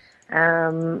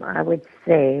 I would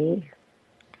say,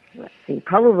 let's see,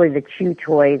 probably the chew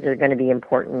toys are going to be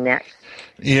important next.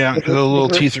 Yeah, because the little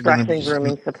teeth are going to be... Brush and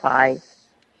grooming supplies.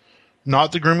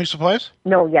 Not the grooming supplies?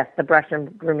 No, yes, the brush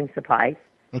and grooming supplies.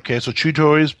 Okay, so chew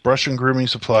toys, brush and grooming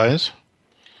supplies.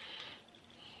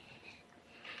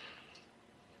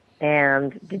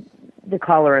 And the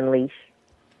collar and leash.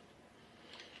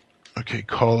 Okay,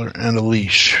 collar and a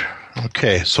leash.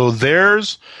 Okay, so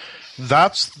that's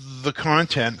the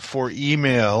content for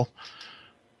email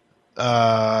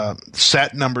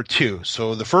set number 2.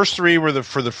 So the first 3 were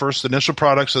for the first initial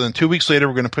products, and then 2 weeks later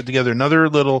we're going to put together another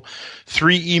little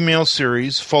 3 email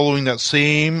series following that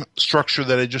same structure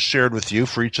that I just shared with you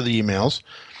for each of the emails.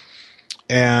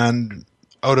 And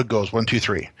out it goes, 1, 2,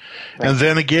 3. Right. And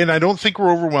then again, I don't think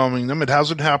we're overwhelming them. It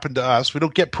hasn't happened to us. We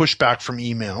don't get pushback from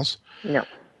emails. No.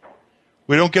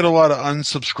 We don't get a lot of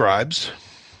unsubscribes.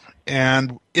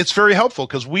 And it's very helpful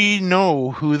because we know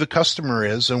who the customer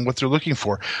is and what they're looking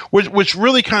for, which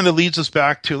really kind of leads us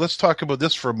back to, let's talk about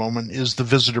this for a moment, is the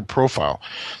visitor profile.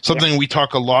 Something we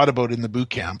talk a lot about in the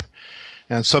boot camp,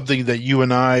 and something that you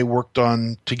and I worked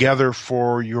on together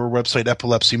for your website,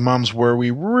 Epilepsy Mums, where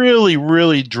we really,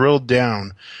 really drilled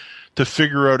down to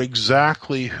figure out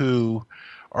exactly who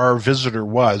our visitor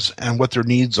was and what their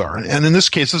needs are. And in this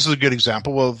case, this is a good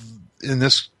example of, in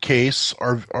this case,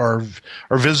 our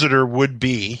visitor would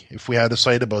be, if we had a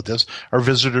site about this, our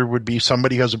visitor would be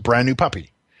somebody who has a brand new puppy.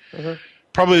 Mm-hmm.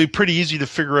 Probably pretty easy to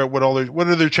figure out what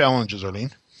are their challenges, Arlene?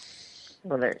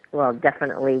 Well,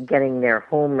 definitely getting their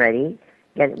home ready,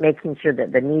 making sure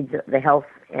that the needs, the health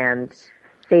and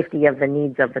safety of the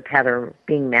needs of the pet are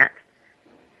being met,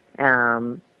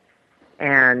 and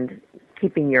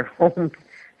keeping your home,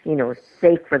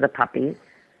 safe for the puppies.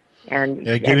 And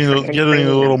getting the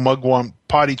little mugwump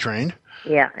potty trained.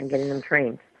 Yeah, and getting them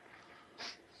trained.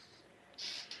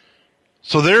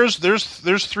 So there's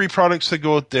 3 products that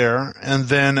go out there, and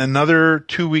then another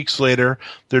 2 weeks later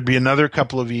there'd be another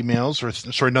couple of emails,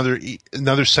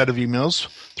 another set of emails,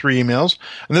 3 emails,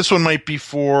 and this one might be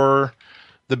for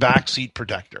the backseat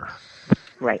protector.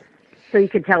 Right. So you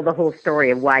could tell the whole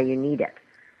story of why you need it.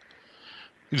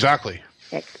 Exactly.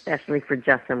 Especially for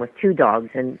Justin with 2 dogs,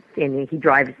 and he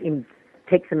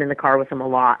takes them in the car with him a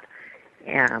lot,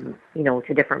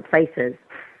 to different places,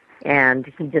 and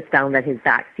he just found that his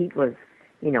back seat was,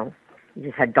 he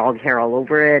just had dog hair all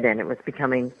over it, and it was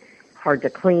becoming hard to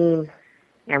clean.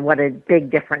 And what a big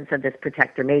difference that this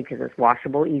protector made, because it's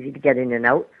washable, easy to get in and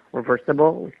out,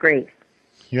 reversible. It was great.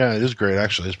 Yeah, it is great,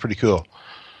 actually. It's pretty cool.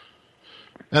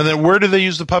 And then where do they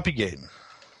use the puppy gate?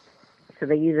 So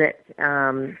they use it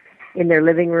in their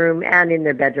living room and in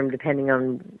their bedroom, depending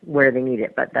on where they need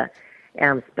it. But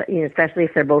especially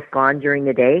if they're both gone during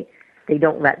the day, they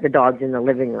don't let the dogs in the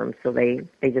living room, so they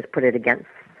just put it against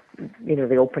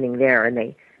the opening there,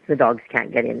 and the dogs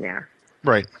can't get in there.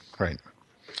 Right.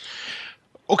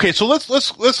 Okay, so let's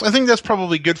I think that's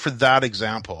probably good for that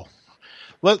example.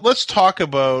 let's talk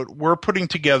about, we're putting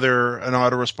together an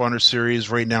autoresponder series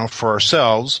right now for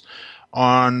ourselves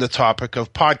on the topic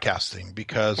of podcasting,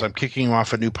 because I'm kicking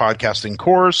off a new podcasting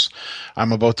course.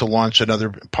 I'm about to launch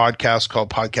another podcast called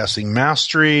Podcasting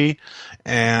Mastery,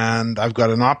 and I've got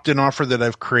an opt-in offer that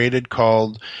I've created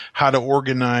called How to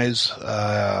Organize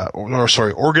your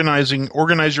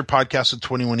podcast in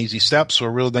 21 Easy Steps. So a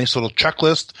real nice little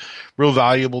checklist, real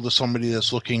valuable to somebody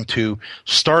that's looking to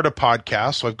start a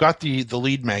podcast. So I've got the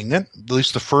lead magnet, at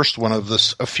least the first one of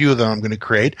this, a few of them I'm going to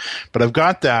create, but I've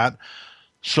got that.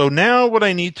 So now what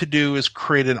I need to do is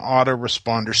create an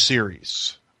autoresponder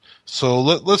series. So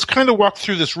let's kind of walk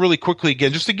through this really quickly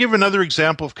again, just to give another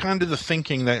example of kind of the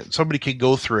thinking that somebody could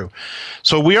go through.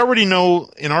 So we already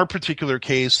know in our particular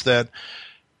case that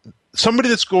somebody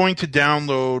that's going to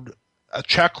download a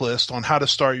checklist on how to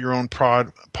start your own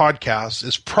podcast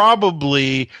is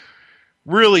probably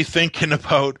really thinking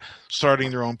about starting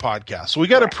their own podcast. So we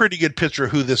got a pretty good picture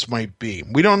of who this might be.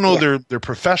 We don't know their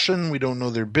profession. We don't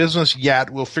know their business yet.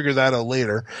 We'll figure that out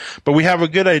later. But we have a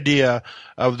good idea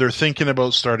of they're thinking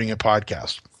about starting a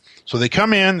podcast. So they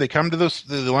come in, they come to this,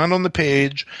 they land on the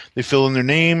page, they fill in their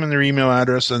name and their email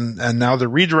address, and now they're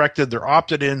redirected, they're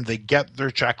opted in, they get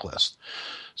their checklist.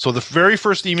 So the very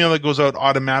first email that goes out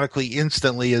automatically,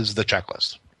 instantly, is the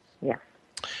checklist. Yeah.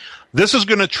 This is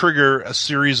going to trigger a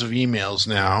series of emails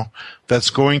now that's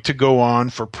going to go on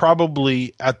for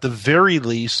probably, at the very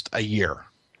least, a year.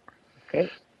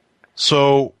 Okay.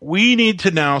 So we need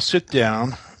to now sit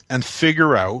down and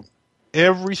figure out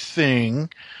everything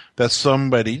that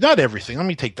somebody, not everything, let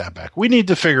me take that back. We need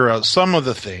to figure out some of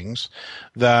the things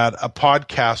that a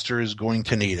podcaster is going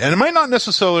to need. And it might not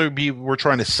necessarily be we're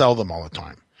trying to sell them all the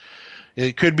time.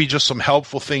 It could be just some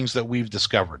helpful things that we've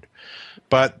discovered.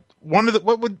 But one of the,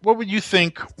 what would you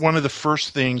think one of the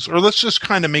first things, or let's just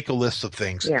kind of make a list of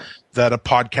things that a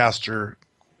podcaster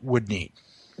would need?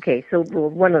 Okay, so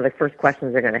one of the first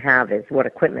questions they're going to have is, what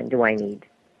equipment do I need?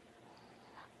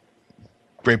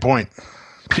 Great point.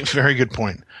 Very good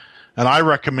point. And I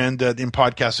recommend that in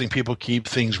podcasting, people keep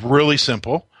things really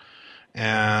simple.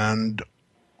 And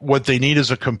what they need is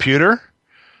a computer,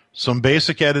 some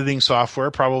basic editing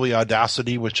software, probably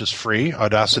Audacity, which is free,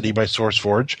 Audacity by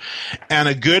SourceForge, and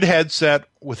a good headset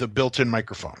with a built-in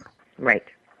microphone. Right.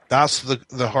 That's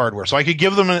the hardware. So I could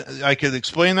give them, I could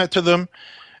explain that to them,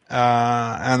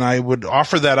 and I would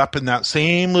offer that up in that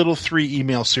same little 3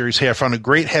 email series. Hey, I found a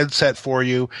great headset for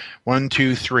you. 1,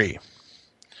 2, 3.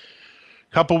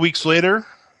 A couple weeks later,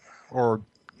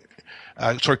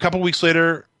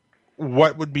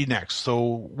 what would be next?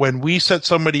 So when we set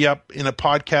somebody up in a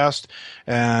podcast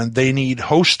and they need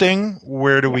hosting,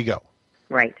 where do we go?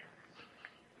 Right.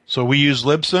 So we use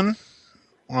Libsyn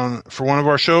for one of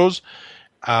our shows.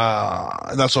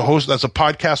 That's a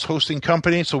podcast hosting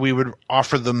company. So we would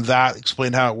offer them that,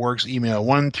 explain how it works, email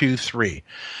 1, 2, 3.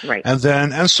 Right.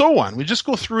 And so on. We just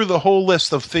go through the whole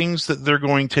list of things that they're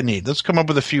going to need. Let's come up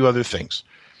with a few other things.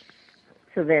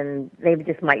 So then they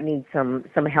just might need some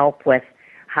help with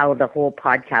how the whole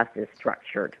podcast is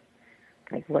structured.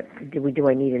 Like, what do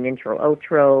I need an intro,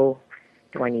 outro?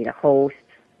 Do I need a host?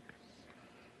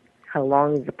 How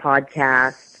long is the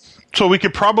podcast? So we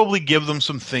could probably give them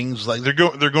some things like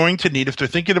they're going to need, if they're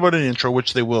thinking about an intro,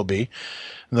 which they will be,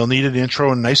 and they'll need an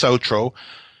intro and a nice outro.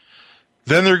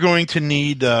 Then they're going to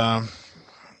need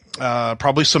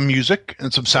probably some music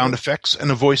and some sound effects and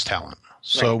a voice talent.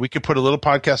 So we could put a little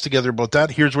podcast together about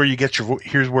that. Here's where you get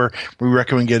here's where we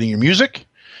recommend getting your music.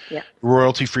 Yeah.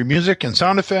 Royalty-free music and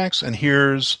sound effects, and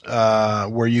here's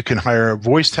where you can hire a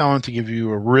voice talent to give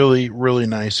you a really, really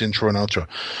nice intro and outro.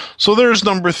 So there's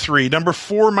number 3. Number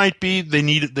 4 might be they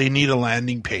need a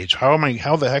landing page. How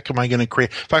the heck am I going to create?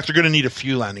 In fact, they're going to need a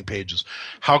few landing pages.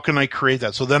 How can I create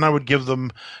that? So then I would give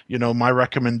them, my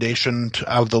recommendation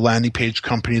of the landing page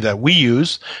company that we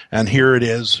use, and here it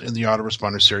is in the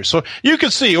autoresponder series. So you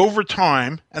can see over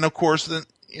time, and of course then,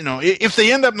 if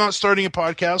they end up not starting a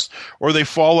podcast or they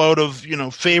fall out of,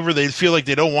 favor, they feel like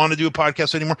they don't want to do a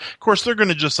podcast anymore, of course, they're going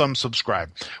to just unsubscribe.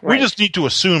 Right. We just need to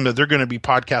assume that they're going to be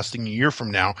podcasting a year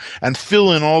from now and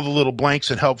fill in all the little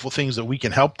blanks and helpful things that we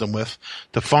can help them with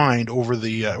to find over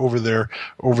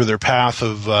their path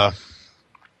of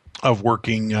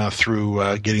working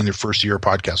through getting their first year of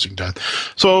podcasting done.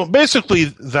 So basically,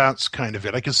 that's kind of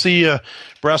it. I can see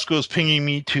Brasco is pinging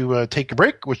me to take a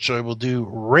break, which I will do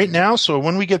right now. So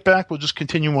when we get back, we'll just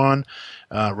continue on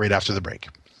right after the break.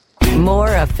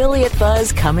 More Affiliate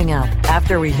Buzz coming up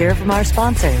after we hear from our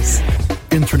sponsors.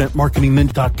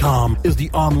 InternetMarketingNinja.com is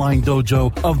the online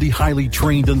dojo of the highly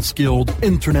trained and skilled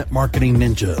Internet Marketing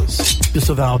Ninjas.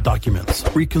 Disavow documents,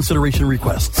 reconsideration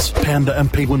requests, Panda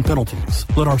and Penguin penalties.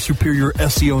 Let our superior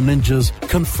SEO ninjas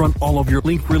confront all of your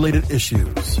link-related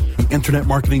issues. The Internet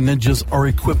Marketing Ninjas are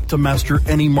equipped to master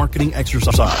any marketing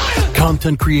exercise,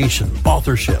 content creation,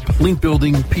 authorship, link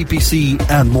building, PPC,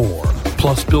 and more.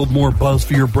 Plus, build more buzz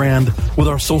for your brand with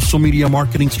our social media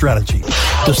marketing strategy.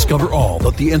 Discover all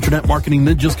that the Internet Marketing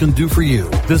Ninjas can do for you.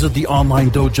 Visit the online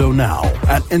dojo now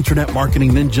at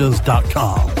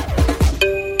InternetMarketingNinjas.com.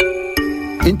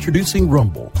 Introducing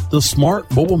Rumble, the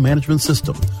smart mobile management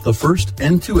system, the first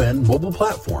end-to-end mobile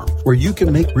platform where you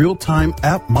can make real-time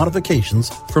app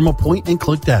modifications from a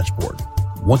point-and-click dashboard.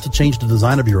 Want to change the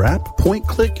design of your app?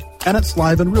 Point-click, and it's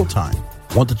live in real time.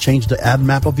 Want to change the ad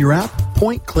map of your app?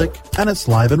 Point-click, and it's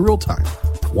live in real time.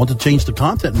 Want to change the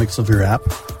content mix of your app?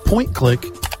 Point-click,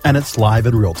 and it's live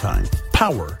in real time.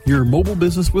 Power your mobile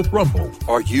business with Rumble.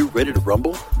 Are you ready to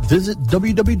rumble? Visit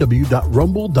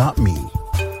www.rumble.me.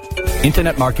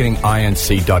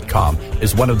 InternetMarketingInc.com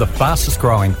is one of the fastest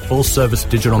growing full-service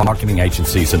digital marketing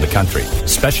agencies in the country,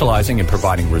 specializing in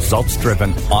providing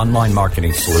results-driven online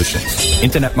marketing solutions.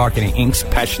 Internet Marketing Inc.'s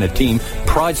passionate team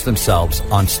prides themselves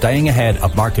on staying ahead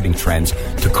of marketing trends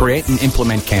to create and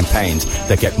implement campaigns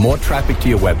that get more traffic to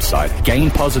your website, gain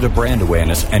positive brand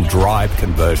awareness, and drive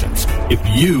conversions. If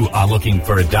you are looking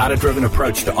for a data-driven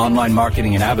approach to online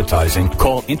marketing and advertising,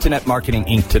 call Internet Marketing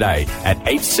Inc. today at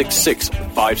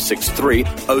 866-563-0620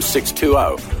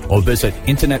 or visit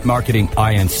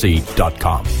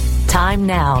InternetMarketingInc.com. Time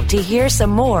now to hear some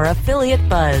more affiliate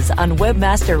buzz on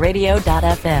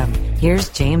WebmasterRadio.fm. Here's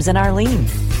James and Arlene.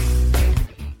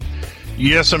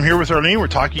 Yes, I'm here with Arlene. We're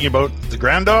talking about the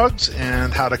Grand Dogs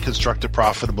and how to construct a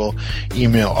profitable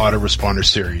email autoresponder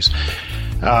series.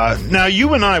 Now,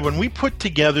 you and I, when we put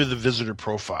together the visitor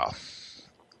profile,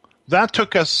 that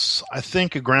took us, I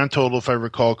think, a grand total, if I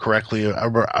recall correctly,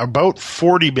 about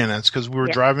 40 minutes because we were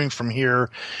driving from here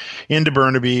into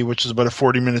Burnaby, which is about a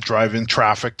 40-minute drive in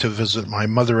traffic to visit my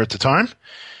mother at the time.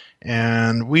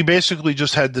 And we basically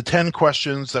just had the 10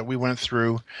 questions that we went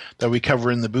through that we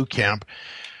cover in the boot camp.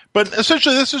 But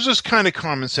essentially, this is just kind of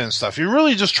common sense stuff. You're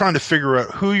really just trying to figure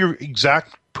out who your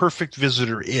exact perfect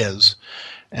visitor is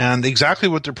and exactly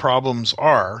what their problems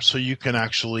are so you can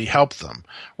actually help them,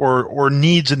 or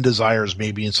needs and desires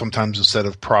maybe, and sometimes instead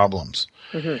of problems.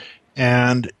 Mm-hmm.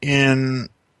 And in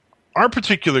our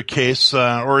particular case,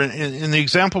 or in the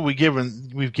example we've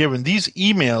given, these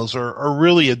emails are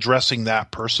really addressing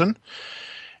that person.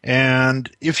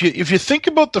 And if you think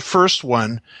about the first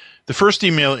one, the first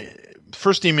email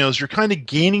is you're kind of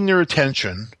gaining their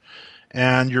attention,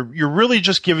 and you're really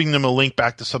just giving them a link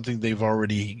back to something they've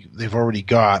already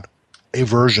got a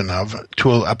version of,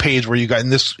 to a page where you got, in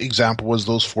this example, was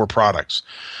those 4 products.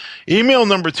 Email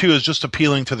number 2 is just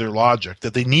appealing to their logic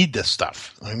that they need this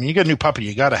stuff. I mean, you got a new puppy,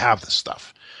 you got to have this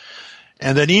stuff.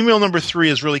 And then email number 3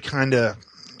 is really kind of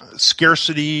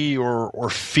scarcity or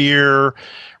fear,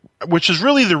 which is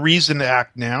really the reason to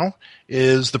act now,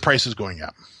 is the price is going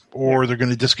up, or they're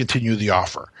going to discontinue the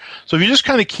offer. So if you just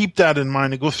kind of keep that in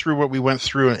mind and go through what we went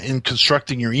through in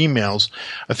constructing your emails,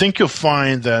 I think you'll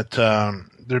find that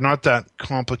they're not that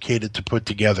complicated to put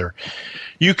together.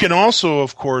 You can also,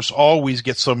 of course, always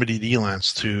get somebody at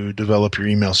Elance to develop your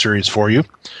email series for you.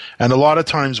 And a lot of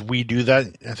times we do that.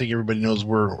 I think everybody knows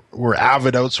we're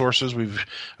avid outsourcers. We've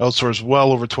outsourced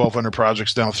well over 1,200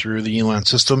 projects now through the Elance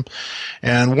system.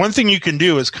 And one thing you can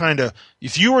do is kind of,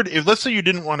 if let's say you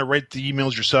didn't want to write the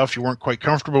emails yourself, you weren't quite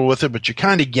comfortable with it, but you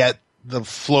kind of get the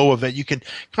flow of it, you can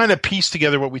kind of piece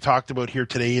together what we talked about here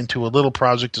today into a little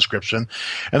project description.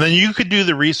 And then you could do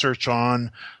the research on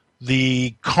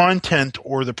the content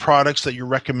or the products that you're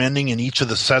recommending in each of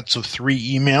the sets of 3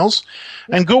 emails,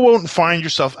 and go out and find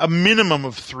yourself a minimum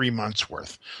of 3 months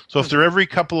worth. So if they're every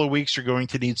couple of weeks, you're going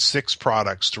to need 6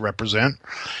 products to represent,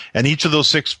 and each of those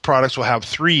 6 products will have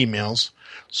 3 emails.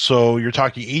 So you're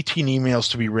talking 18 emails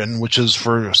to be written, which is,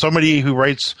 for somebody who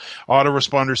writes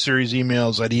autoresponder series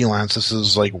emails at Elance, this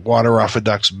is like water off a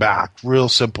duck's back. Real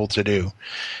simple to do.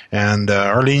 And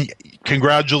Arlene,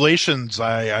 congratulations.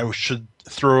 I should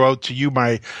throw out to you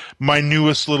my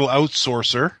newest little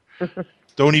outsourcer.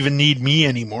 Don't even need me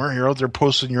anymore. You're out there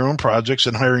posting your own projects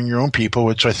and hiring your own people,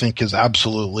 which I think is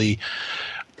absolutely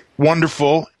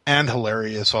wonderful and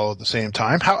hilarious all at the same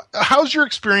time. How's your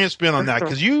experience been on that?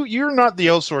 Because you're not the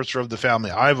outsourcer of the family.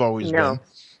 I've always been.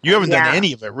 You haven't done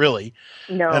any of it, really.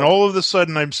 No. And all of a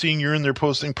sudden, I'm seeing you're in there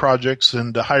posting projects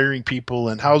and hiring people.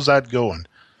 And how's that going?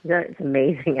 It's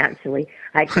amazing, actually.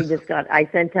 I actually I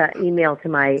sent an email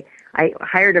to I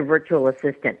hired a virtual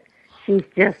assistant, She's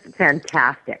just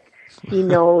fantastic. She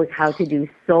knows how to do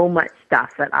so much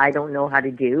stuff that I don't know how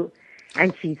to do,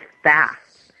 and she's fast.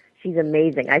 She's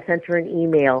amazing. I sent her an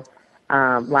email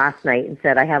last night and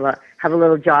said, I have a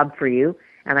little job for you,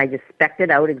 and I just spec'd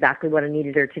it out exactly what I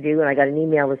needed her to do, and I got an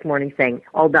email this morning saying,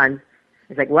 all done. I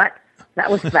was like, what? That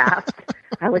was fast.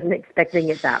 I wasn't expecting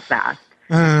it that fast.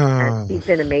 And she's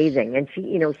been amazing, and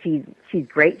she's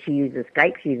great. She uses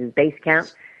Skype. She uses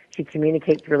Basecamp. She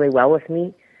communicates really well with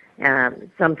me.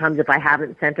 Sometimes if I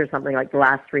haven't sent her something, like the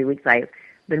last 3 weeks, I've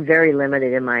been very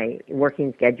limited in my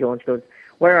working schedule, and she goes,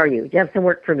 where are you? Do you have some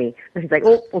work for me? And she's like,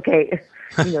 oh, okay.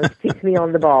 She keeps me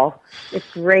on the ball. It's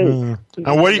great. And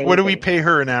what do we pay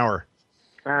her an hour?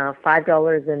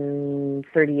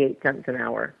 $5.38 an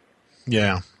hour.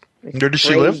 Yeah. Where does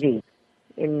she live? In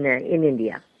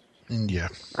India. India,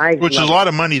 which is a lot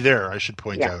of money there, I should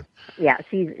point out. Yeah,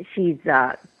 she's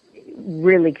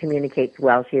really communicates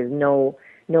well. She has no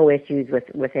issues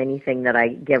with anything that I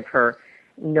give her,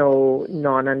 no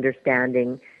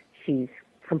non-understanding. She's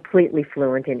completely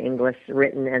fluent in English,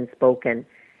 written and spoken,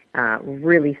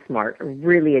 really smart,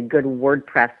 really a good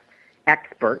WordPress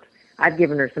expert. I've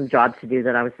given her some jobs to do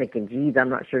that I was thinking, geez, I'm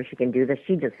not sure she can do this.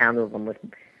 She just handles them with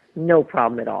no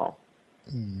problem at all.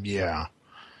 Yeah.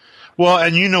 Well,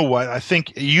 and you know what? I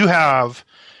think you have,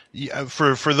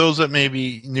 for those that may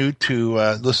be new to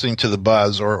listening to the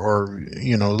Buzz or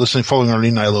following Arlene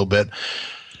and I a little bit,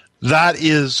 that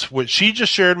is what she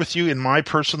just shared with you, in my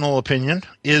personal opinion,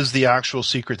 is the actual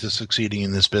secret to succeeding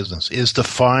in this business, is to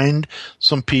find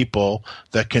some people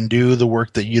that can do the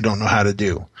work that you don't know how to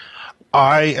do.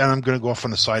 I'm going to go off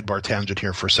on a sidebar tangent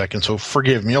here for a second, so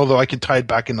forgive me, although I can tie it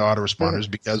back into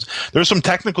autoresponders because there's some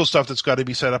technical stuff that's got to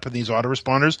be set up in these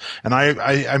autoresponders. And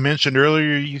I mentioned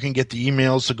earlier you can get the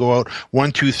emails to go out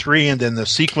 1, 2, 3, and then the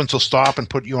sequence will stop and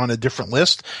put you on a different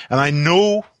list. And I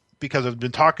know, because I've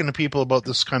been talking to people about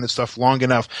this kind of stuff long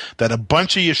enough, that a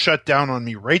bunch of you shut down on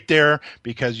me right there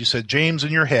because you said, James,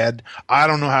 in your head, I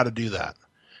don't know how to do that.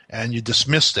 And you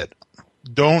dismissed it.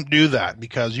 Don't do that,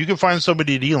 because you can find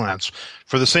somebody at Elance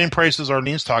for the same price as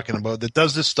Arlene's talking about that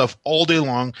does this stuff all day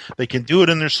long. They can do it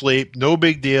in their sleep. No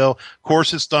big deal.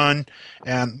 Course it's done.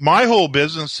 And my whole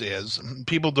business is,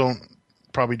 people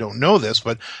probably don't know this,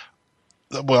 but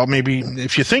well, maybe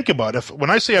if you think about it,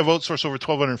 when I say I've outsourced over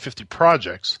 1,250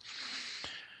 projects,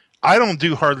 I don't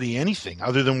do hardly anything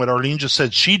other than what Arlene just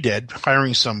said she did,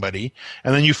 hiring somebody,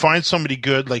 and then you find somebody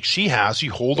good like she has,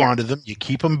 you hold on to them, you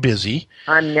keep them busy.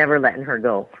 I'm never letting her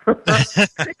go.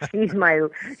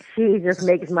 She just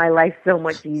makes my life so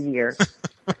much easier.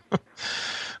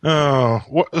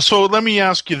 So let me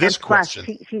ask you this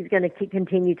question. She's going to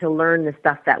continue to learn the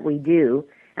stuff that we do,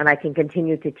 and I can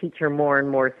continue to teach her more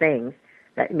and more things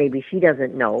that maybe she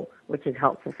doesn't know, which is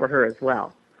helpful for her as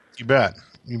well. You bet.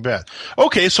 You bet.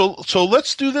 Okay, so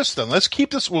let's do this then. We'll keep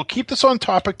this on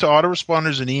topic to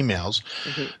autoresponders and emails.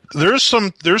 Mm-hmm. There's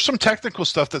some technical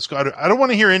stuff that's got to, I don't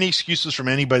want to hear any excuses from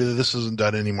anybody that this isn't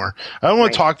done anymore. I don't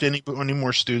want to talk to any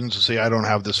more students and say I don't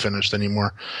have this finished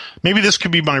anymore. Maybe this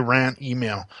could be my rant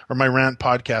email or my rant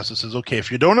podcast that says, okay,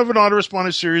 if you don't have an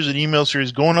autoresponder series, an email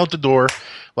series going out the door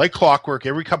like clockwork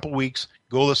every couple weeks,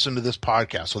 go listen to this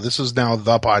podcast. So this is now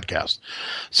the podcast.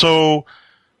 So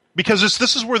because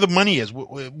this is where the money is.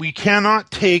 We cannot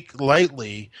take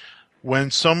lightly when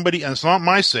somebody, and it's not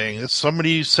my saying, it's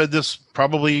somebody said this,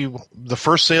 probably the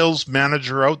first sales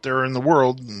manager out there in the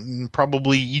world,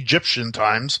 probably Egyptian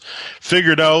times,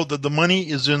 figured out that the money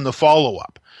is in the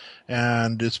follow-up.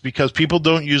 And it's because people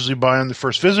don't usually buy on the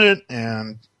first visit,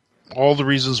 and all the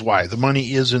reasons why. The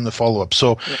money is in the follow-up.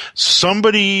 So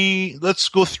let's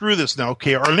go through this now.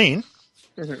 Okay, Arlene,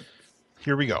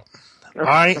 Here we go.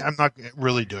 I'm not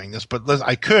really doing this, but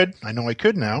I could. I know I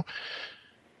could now.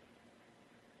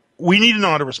 We need an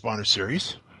autoresponder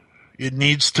series. It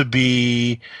needs to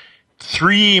be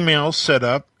 3 emails set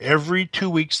up every 2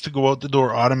 weeks to go out the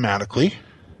door automatically.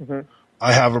 Mm-hmm.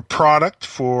 I have a product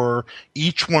for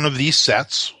each one of these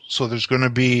sets. So there's going to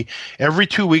be every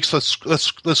 2 weeks.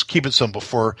 Let's keep it simple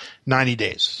for 90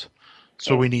 days.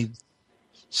 So we need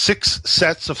 6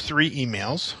 sets of 3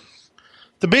 emails.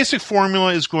 The basic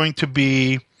formula is going to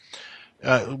be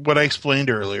what I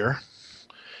explained earlier.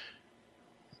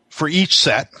 For each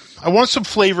set, I want some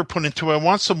flavor put into it. I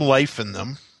want some life in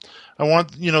them. I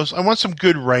want some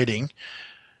good writing.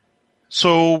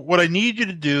 So what I need you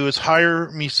to do is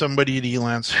hire me somebody at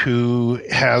Elance who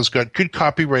has got good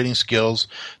copywriting skills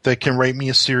that can write me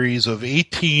a series of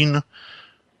 18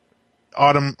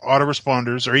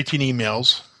 autoresponders or 18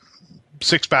 emails,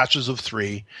 6 batches of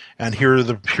 3, and here are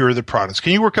the products.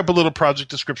 Can you work up a little project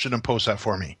description and post that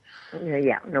for me?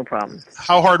 Yeah, no problem.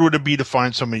 How hard would it be to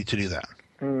find somebody to do that?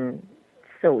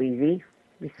 so easy.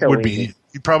 Would be.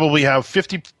 You probably have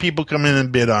 50 people come in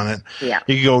and bid on it. Yeah.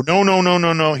 You go,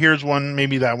 no, here's one,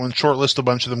 maybe that one, shortlist a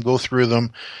bunch of them, go through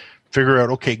them, figure out,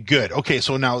 okay, good. Okay,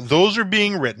 so now those are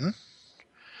being written.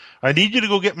 I need you to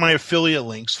go get my affiliate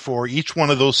links for each one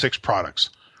of those 6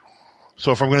 products.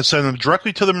 So if I'm going to send them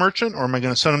directly to the merchant, or am I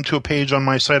going to send them to a page on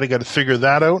my site, I got to figure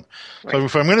that out. Right. So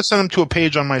if I'm going to send them to a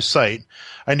page on my site,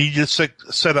 I need you to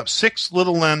set up 6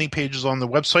 little landing pages on the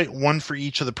website, one for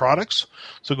each of the products.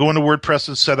 So go into WordPress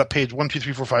and set up page 1, 2,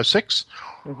 3, 4, 5, 6.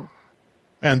 Mm-hmm.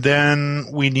 And then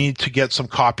we need to get some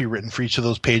copy written for each of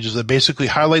those pages that basically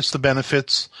highlights the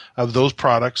benefits of those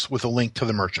products with a link to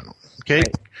the merchant. Okay?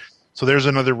 Right. So there's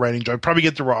another writing job. Probably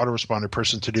get the autoresponder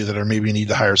person to do that, or maybe you need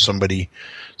to hire somebody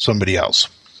else.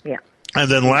 Yeah.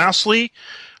 And then lastly,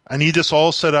 I need this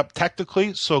all set up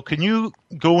technically. So can you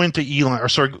go into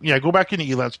go back into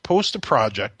Elance, post a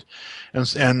project,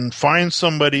 and find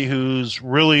somebody who's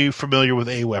really familiar with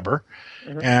Aweber,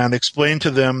 mm-hmm. and explain to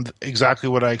them exactly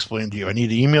what I explained to you. I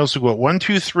need emails to go at 1,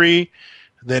 2, 3,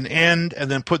 then end, and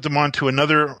then put them onto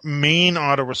another main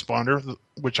autoresponder,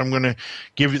 which I'm going to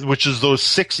give you, which is those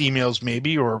 6 emails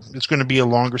maybe, or it's going to be a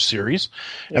longer series.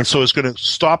 Yeah. And so it's going to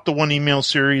stop the one email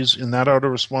series in that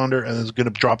autoresponder, and it's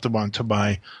going to drop them onto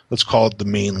my, let's call it the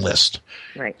main list.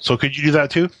 Right. So could you do that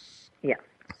too? Yeah.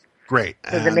 Great.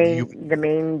 So the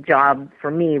main job for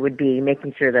me would be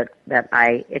making sure that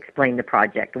I explain the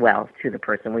project well to the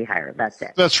person we hire. That's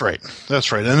it. That's right.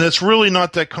 And it's really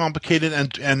not that complicated.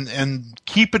 And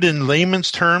keep it in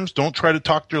layman's terms. Don't try to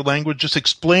talk their language. Just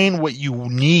explain what you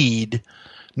need,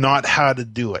 not how to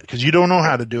do it. Because you don't know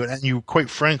how to do it, and you quite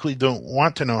frankly don't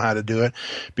want to know how to do it.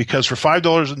 Because for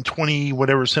 $5.20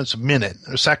 whatever cents a minute,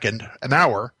 a second, an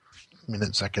hour.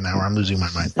 Minute, second, hour. I'm losing my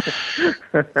mind.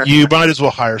 You might as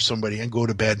well hire somebody and go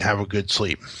to bed and have a good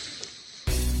sleep.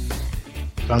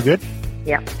 Sound good?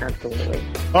 Yeah, absolutely.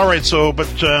 All right. So,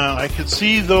 but I could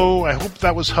see though. I hope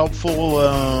that was helpful,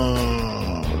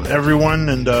 everyone.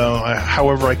 And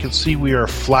however, I can see we are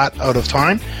flat out of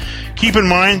time. Keep in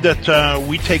mind that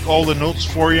we take all the notes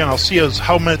for you, and I'll see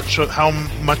how much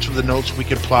of the notes we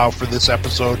can plow for this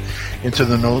episode into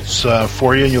the notes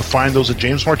for you. And you'll find those at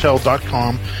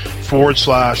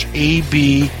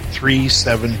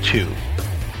jamesmartell.com/AB372.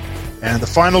 And the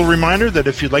final reminder that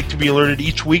if you'd like to be alerted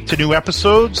each week to new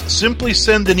episodes, simply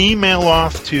send an email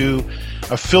off to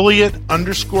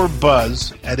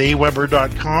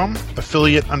affiliate_buzz@aweber.com,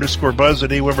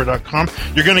 affiliate_buzz@aweber.com.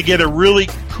 You're going to get a really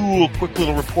cool, quick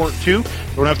little report too.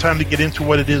 Don't have time to get into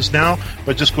what it is now,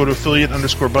 but just go to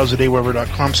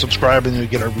affiliate_buzz@aweber.com, subscribe, and you'll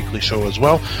get our weekly show as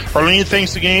well. Arlene,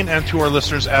 thanks again, and to our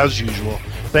listeners as usual,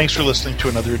 thanks for listening to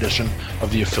another edition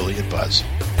of the Affiliate Buzz.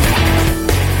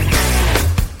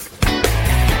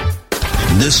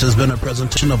 This has been a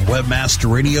presentation of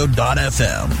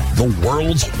WebmasterRadio.fm, the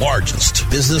world's largest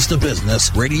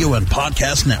business-to-business radio and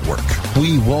podcast network.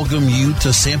 We welcome you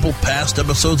to sample past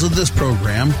episodes of this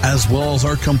program, as well as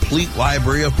our complete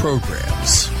library of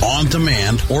programs, on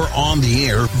demand or on the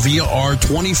air via our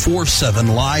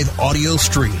 24/7 live audio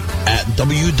stream at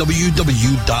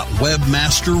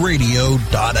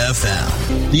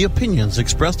www.webmasterradio.fm. The opinions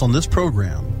expressed on this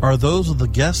program are those of the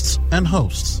guests and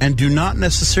hosts and do not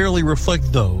necessarily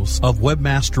reflect those of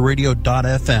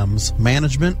WebmasterRadio.fm's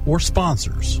management or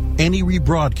sponsors. Any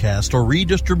rebroadcast or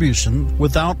redistribution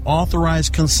without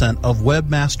authorized consent of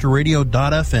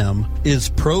WebmasterRadio.fm is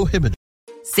prohibited.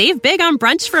 Save big on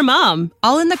brunch for mom,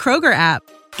 all in the Kroger app.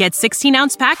 Get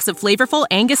 16-ounce packs of flavorful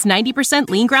Angus 90%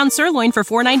 lean ground sirloin for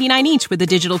 $4.99 each with a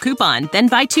digital coupon. Then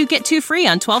buy 2, get 2 free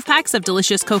on 12 packs of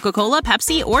delicious Coca-Cola,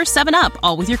 Pepsi, or 7-Up,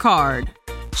 all with your card.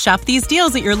 Shop these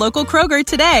deals at your local Kroger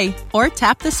today, or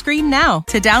tap the screen now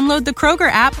to download the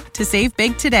Kroger app to save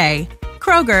big today.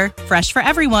 Kroger, fresh for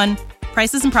everyone.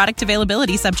 Prices and product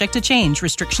availability subject to change.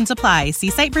 Restrictions apply.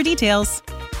 See site for details.